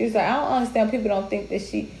 she was like, I don't understand people don't think that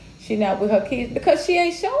she not with her kids because she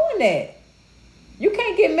ain't showing that. You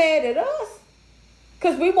can't get mad at us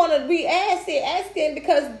because we want to be asking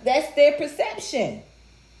because that's their perception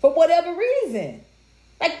for whatever reason.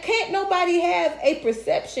 Like, can't nobody have a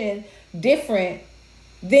perception different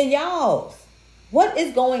than y'all's? What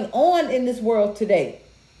is going on in this world today?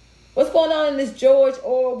 What's going on in this George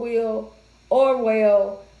Orwell, was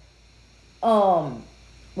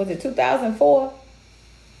it 2004?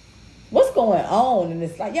 What's going on? And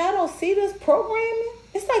it's like, y'all don't see this programming?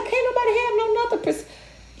 It's like, can't nobody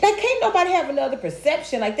have another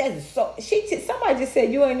perception like that. So somebody just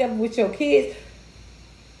said you ain't never with your kids.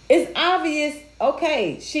 It's obvious.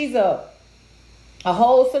 Okay, she's a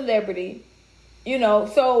whole celebrity,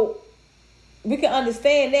 so we can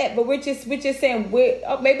understand that, but we're just saying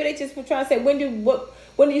maybe they just were trying to say when do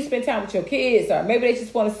you spend time with your kids, or maybe they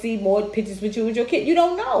just want to see more pictures with your kid. You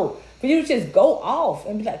don't know, but you just go off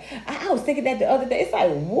and be like, I was thinking that the other day. It's like,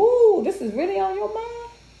 woo, this is really on your mind.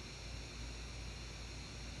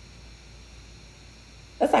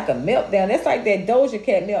 That's like a meltdown. That's like that Doja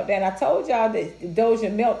Cat meltdown. I told y'all that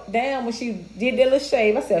Doja meltdown when she did that little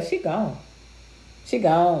shave. I said, she gone. She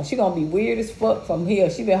gone. She gonna be weird as fuck from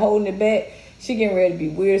here. She been holding it back. She getting ready to be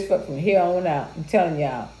weird as fuck from here on out. I'm telling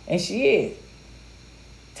y'all. And she is.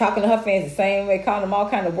 Talking to her fans the same way, calling them all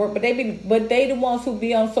kind of work. But they the ones who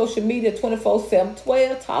be on social media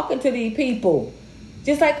 24/7, talking to these people.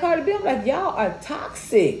 Just like Cardi B, I'm like, y'all are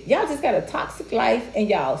toxic. Y'all just got a toxic life and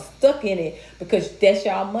y'all stuck in it because that's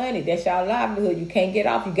y'all money. That's y'all livelihood. You can't get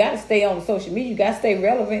off. You got to stay on social media. You got to stay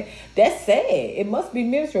relevant. That's sad. It must be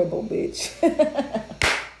miserable, bitch.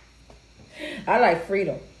 I like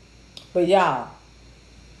freedom. But y'all.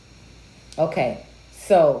 Okay.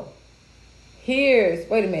 So, wait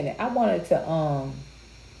a minute. I wanted to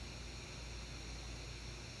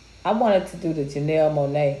do the Janelle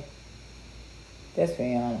Monae. That's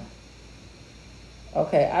Rihanna.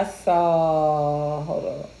 Okay, I saw. Hold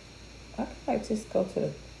on. Why can't I just go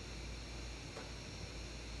to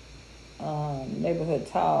the neighborhood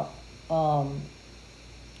talk?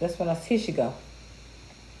 That's when here she go.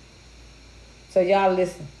 So y'all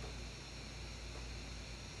listen.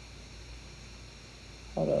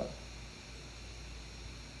 Hold up.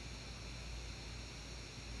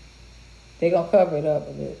 They gonna cover it up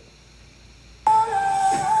a bit.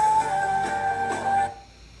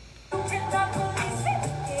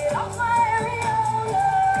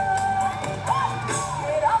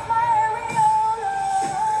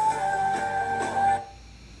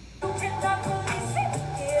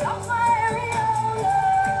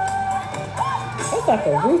 Like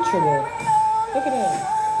a ritual. Look at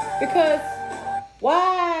that. Because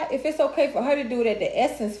why, if it's okay for her to do it at the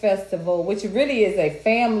Essence Festival, which really is a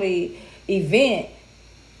family event,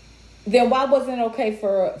 then why wasn't it okay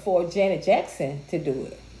for Janet Jackson to do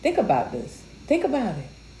it? Think about this. Think about it.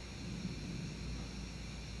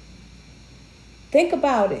 Think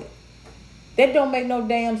about it. That don't make no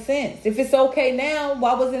damn sense. If it's okay now,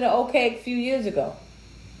 why wasn't it okay a few years ago?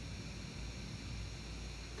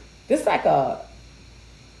 This like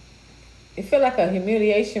it feel like a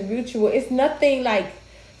humiliation ritual. It's nothing like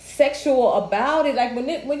sexual about it. Like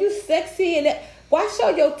when you sexy and that, why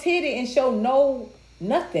show your titty and show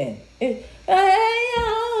nothing? What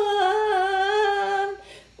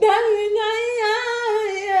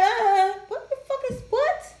the fuck is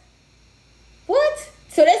what? What?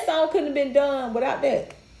 So that song couldn't have been done without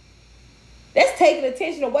that. That's taking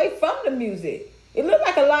attention away from the music. It looked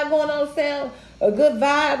like a lot going on a good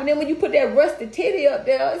vibe. And then when you put that rusted titty up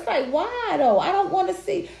there, it's like, why though? I don't want to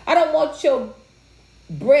see. I don't want your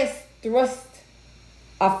breast thrust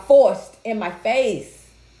or forced in my face.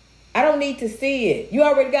 I don't need to see it. You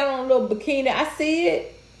already got on a little bikini. I see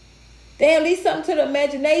it. Damn, leave something to the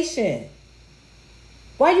imagination.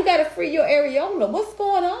 Why you got to free your areola? What's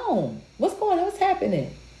going on? What's going on? What's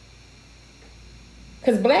happening?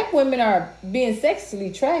 Because black women are being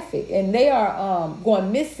sexually trafficked, and they are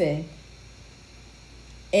going missing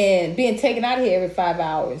and being taken out of here every 5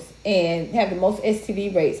 hours and have the most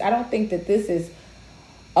STD rates. I don't think that this is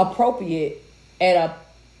appropriate at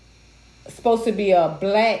supposed to be a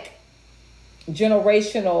black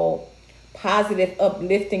generational positive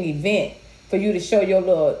uplifting event for you to show your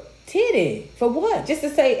little titty. For what? Just to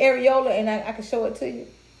say areola and I can show it to you?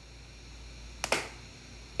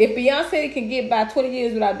 If Beyonce can get by 20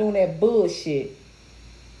 years without doing that bullshit,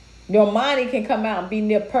 Normani can come out and be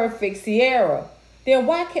near perfect Sierra, then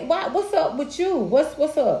why what's up with you?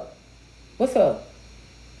 What's up? What's up?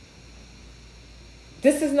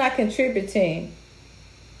 This is not contributing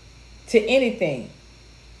to anything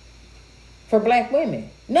for black women.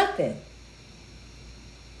 Nothing.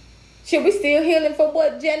 Should we still healing from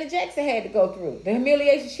what Janet Jackson had to go through? The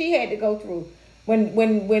humiliation she had to go through when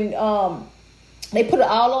they put it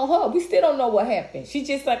all on her. We still don't know what happened. She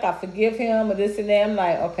just like, I forgive him or this and that. I'm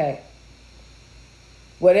like, okay.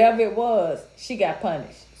 Whatever it was, she got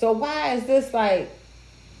punished. So why is this like,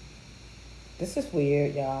 this is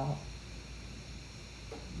weird, y'all.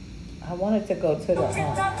 I wanted to go to the, I want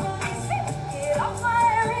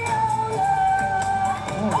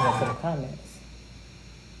to go to the comments.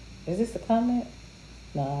 Is this the comment?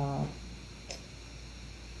 No.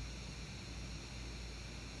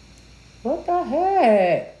 What the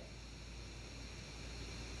heck?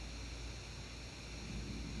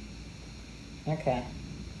 Okay.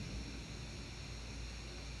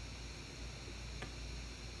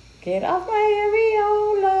 Get off my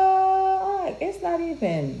areola. It's not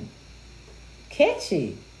even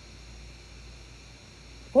catchy.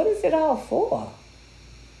 What is it all for?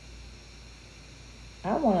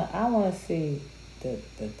 I wanna see the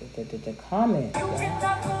comments.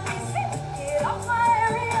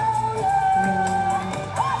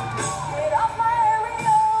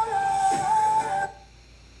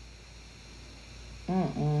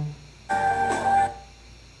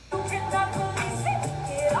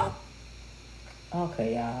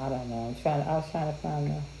 Okay, y'all. I don't know. I was trying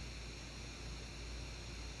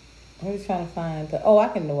to find the. Oh, I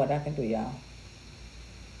can know what I can do, y'all.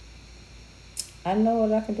 I know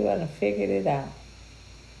what I can do. I done figured it out.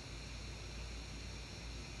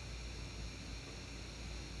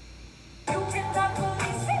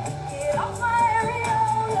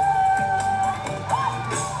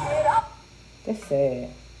 That's sad.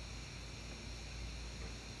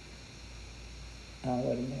 Oh,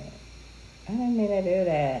 wait a minute. I didn't mean to do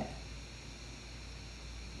that.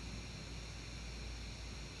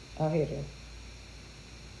 Oh, here it is.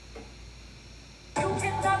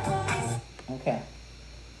 Okay.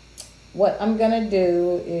 What I'm going to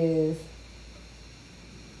do is,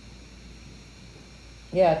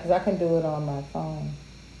 yeah, because I can do it on my phone.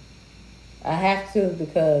 I have to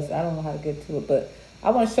because I don't know how to get to it, but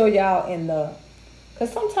I want to show y'all in the,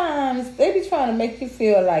 because sometimes they be trying to make you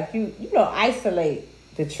feel like you isolate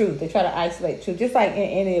the truth. They try to isolate truth, just like in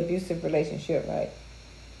any abusive relationship, right?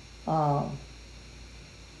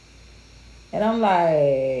 And I'm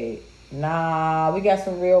like, nah, we got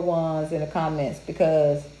some real ones in the comments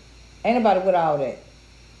because ain't nobody with all that.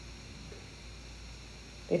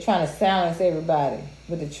 They're trying to silence everybody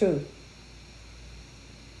with the truth.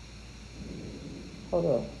 Hold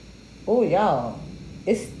up. Oh, y'all.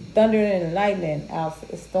 It's thundering and lightning out.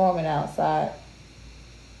 It's storming outside.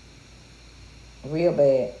 Real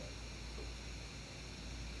bad.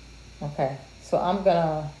 Okay. So I'm going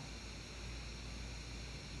to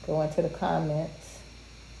go into the comments.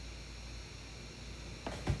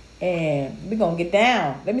 And we're going to get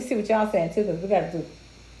down. Let me see what y'all saying too, because we got to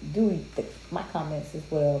do my comments as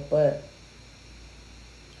well. But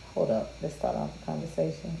hold up. Let's start off the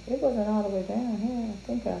conversation. It wasn't all the way down here. I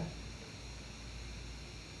think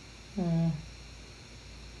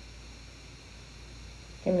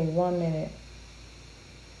Give me 1 minute.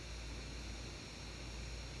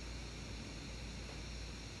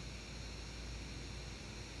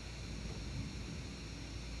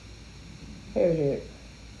 Here it is.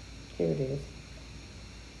 Here it is.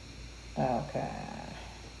 Okay.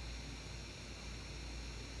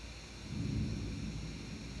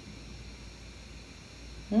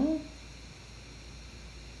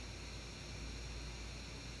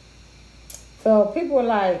 So people were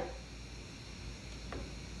like,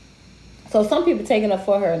 So some people taking up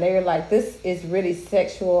for her, and they're like, this is really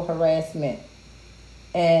sexual harassment.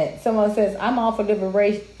 And someone says, I'm all for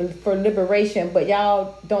liberation, but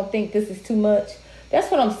y'all don't think this is too much. That's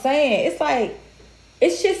what I'm saying. It's like,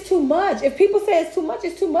 it's just too much. If people say it's too much,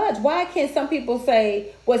 it's too much. Why can't some people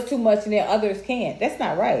say what's too much and then others can't? That's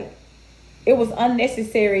not right. It was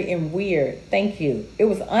unnecessary and weird. Thank you. It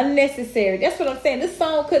was unnecessary. That's what I'm saying. This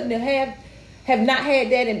song couldn't have not had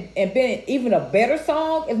that and been even a better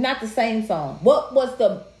song, if not the same song. What was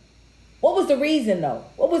the reason though?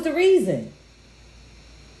 What was the reason?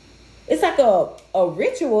 It's like a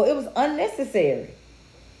ritual. It was unnecessary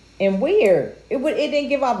and weird. It didn't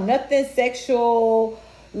give off nothing sexually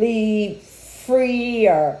free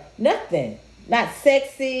or nothing. Not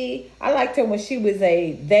sexy. I liked her when she was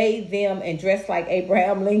a they, them, and dressed like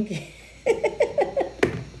Abraham Lincoln.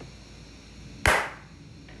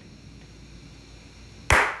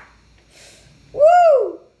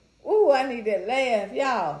 Woo! Ooh, I need that laugh.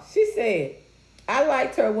 Y'all, she said, I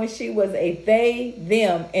liked her when she was a they,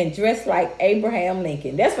 them, and dressed like Abraham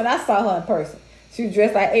Lincoln. That's when I saw her in person. She was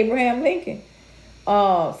dressed like Abraham Lincoln.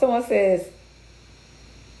 Someone says,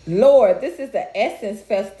 Lord, this is the Essence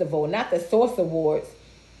Festival, not the Source Awards.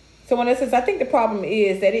 Someone else says, I think the problem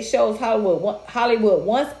is that it shows Hollywood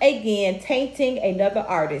once again tainting another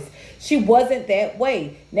artist. She wasn't that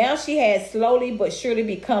way. Now she has slowly but surely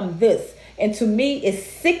become this. And to me, it's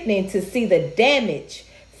sickening to see the damage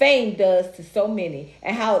fame does to so many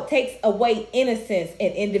and how it takes away innocence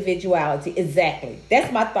and individuality. Exactly.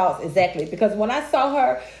 That's my thoughts. Exactly. Because when I saw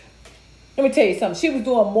her, let me tell you something. She was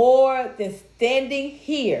doing more than standing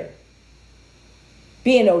here,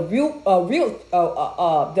 being a real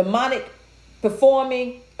demonic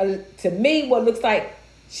performing. To me, what looks like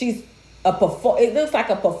she's it looks like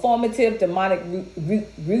a performative demonic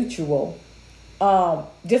ritual.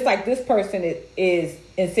 Just like this person is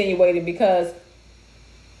insinuating, because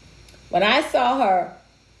when I saw her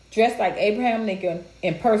dressed like Abraham Lincoln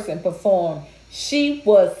in person perform, she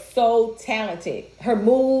was so talented. Her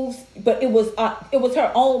moves, but it was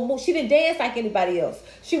her own move. She didn't dance like anybody else.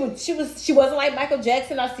 She wasn't like Michael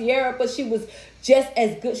Jackson or Sierra, but she was just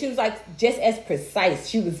as good. She was like just as precise.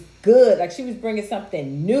 She was good. Like she was bringing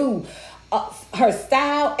something new. Her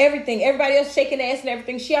style, everything. Everybody else shaking ass and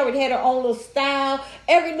everything. She already had her own little style.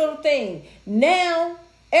 Every little thing. Now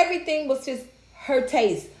everything was just her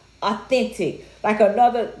taste. Authentic, like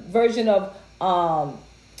another version of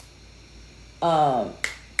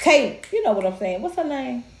Taylor. You know what I'm saying? What's her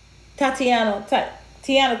name? Tiana Taylor.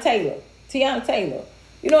 Tiana Taylor.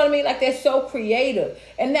 You know what I mean? Like they're so creative.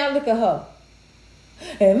 And now look at her.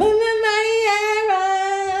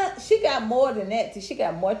 She got more than that. She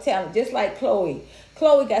got more talent, just like Chloe.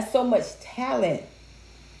 Chloe got so much talent,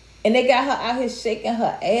 and they got her out here shaking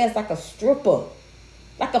her ass like a stripper.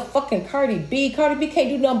 Like a fucking Cardi B. Cardi B can't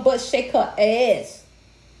do nothing but shake her ass.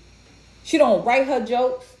 She don't write her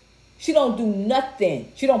jokes. She don't do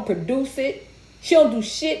nothing. She don't produce it. She don't do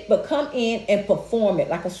shit but come in and perform it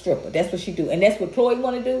like a stripper. That's what she do. And that's what Chloe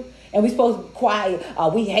want to do. And we supposed to be quiet.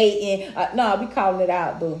 We hating. No, we calling it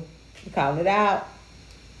out, boo. We calling it out.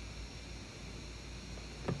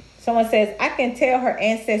 Someone says, I can tell her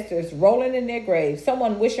ancestors rolling in their graves.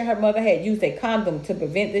 Someone wishing her mother had used a condom to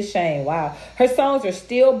prevent this shame. Wow. Her songs are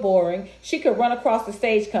still boring. She could run across the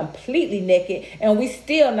stage completely naked, and we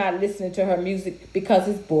still not listening to her music because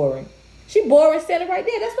it's boring. She boring standing right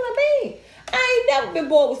there. That's what I mean. I ain't never been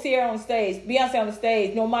bored with Sierra on stage, Beyonce on the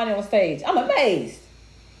stage, Normani on stage. I'm amazed.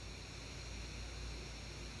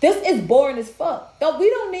 This is boring as fuck. We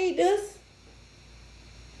don't need this.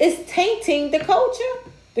 It's tainting the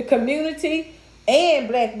culture, the community, and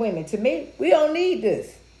black women. To me, we don't need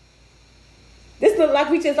this. This look like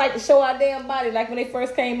we just like to show our damn body, like when they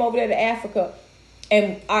first came over there to Africa,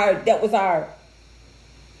 and that was our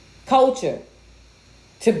culture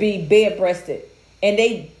to be bare-breasted. And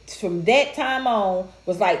they, from that time on,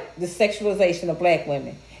 was like the sexualization of black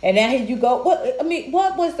women. And now here you go.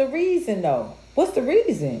 What was the reason though? What's the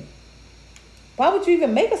reason? Why would you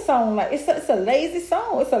even make a song like it's a lazy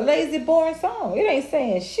song? It's a lazy, boring song. It ain't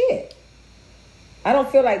saying shit. I don't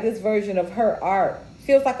feel like this version of her art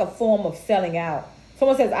feels like a form of selling out.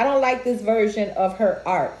 Someone says, I don't like this version of her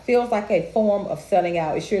art. Feels like a form of selling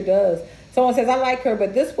out. It sure does. Someone says, I like her,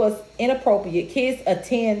 but this was inappropriate. Kids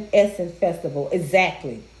attend Essence Festival.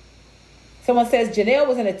 Exactly. Someone says, Janelle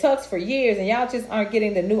was in a tux for years and y'all just aren't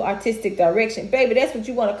getting the new artistic direction. Baby, that's what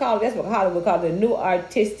you want to call it. That's what Hollywood calls the new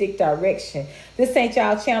artistic direction. This ain't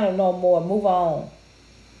y'all channel no more. Move on.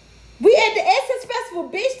 We at the Essence Festival,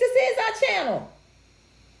 bitch. This is our channel.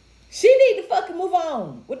 She need to fucking move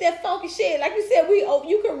on with that funky shit. Like you said,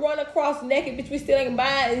 you can run across naked, bitch. We still ain't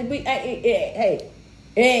buying. Hey,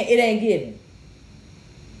 it ain't giving.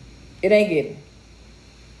 It ain't giving.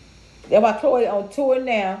 That's why Chloe on tour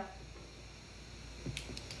now,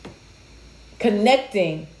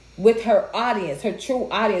 connecting with her audience, her true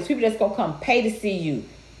audience, people that's gonna come pay to see you.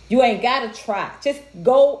 You ain't gotta try. Just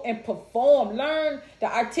go and perform. Learn the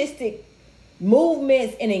artistic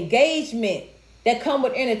movements and engagement that come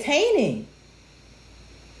with entertaining.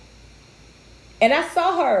 And I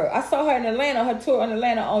saw her in Atlanta, her tour in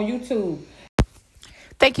Atlanta on YouTube.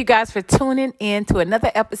 Thank you guys for tuning in to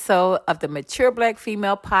another episode of the Mature Black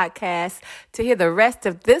Female Podcast. To hear the rest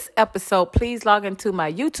of this episode, please log into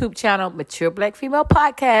my YouTube channel, Mature Black Female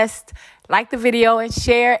Podcast. Like the video and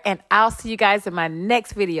share, and I'll see you guys in my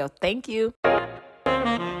next video. Thank you.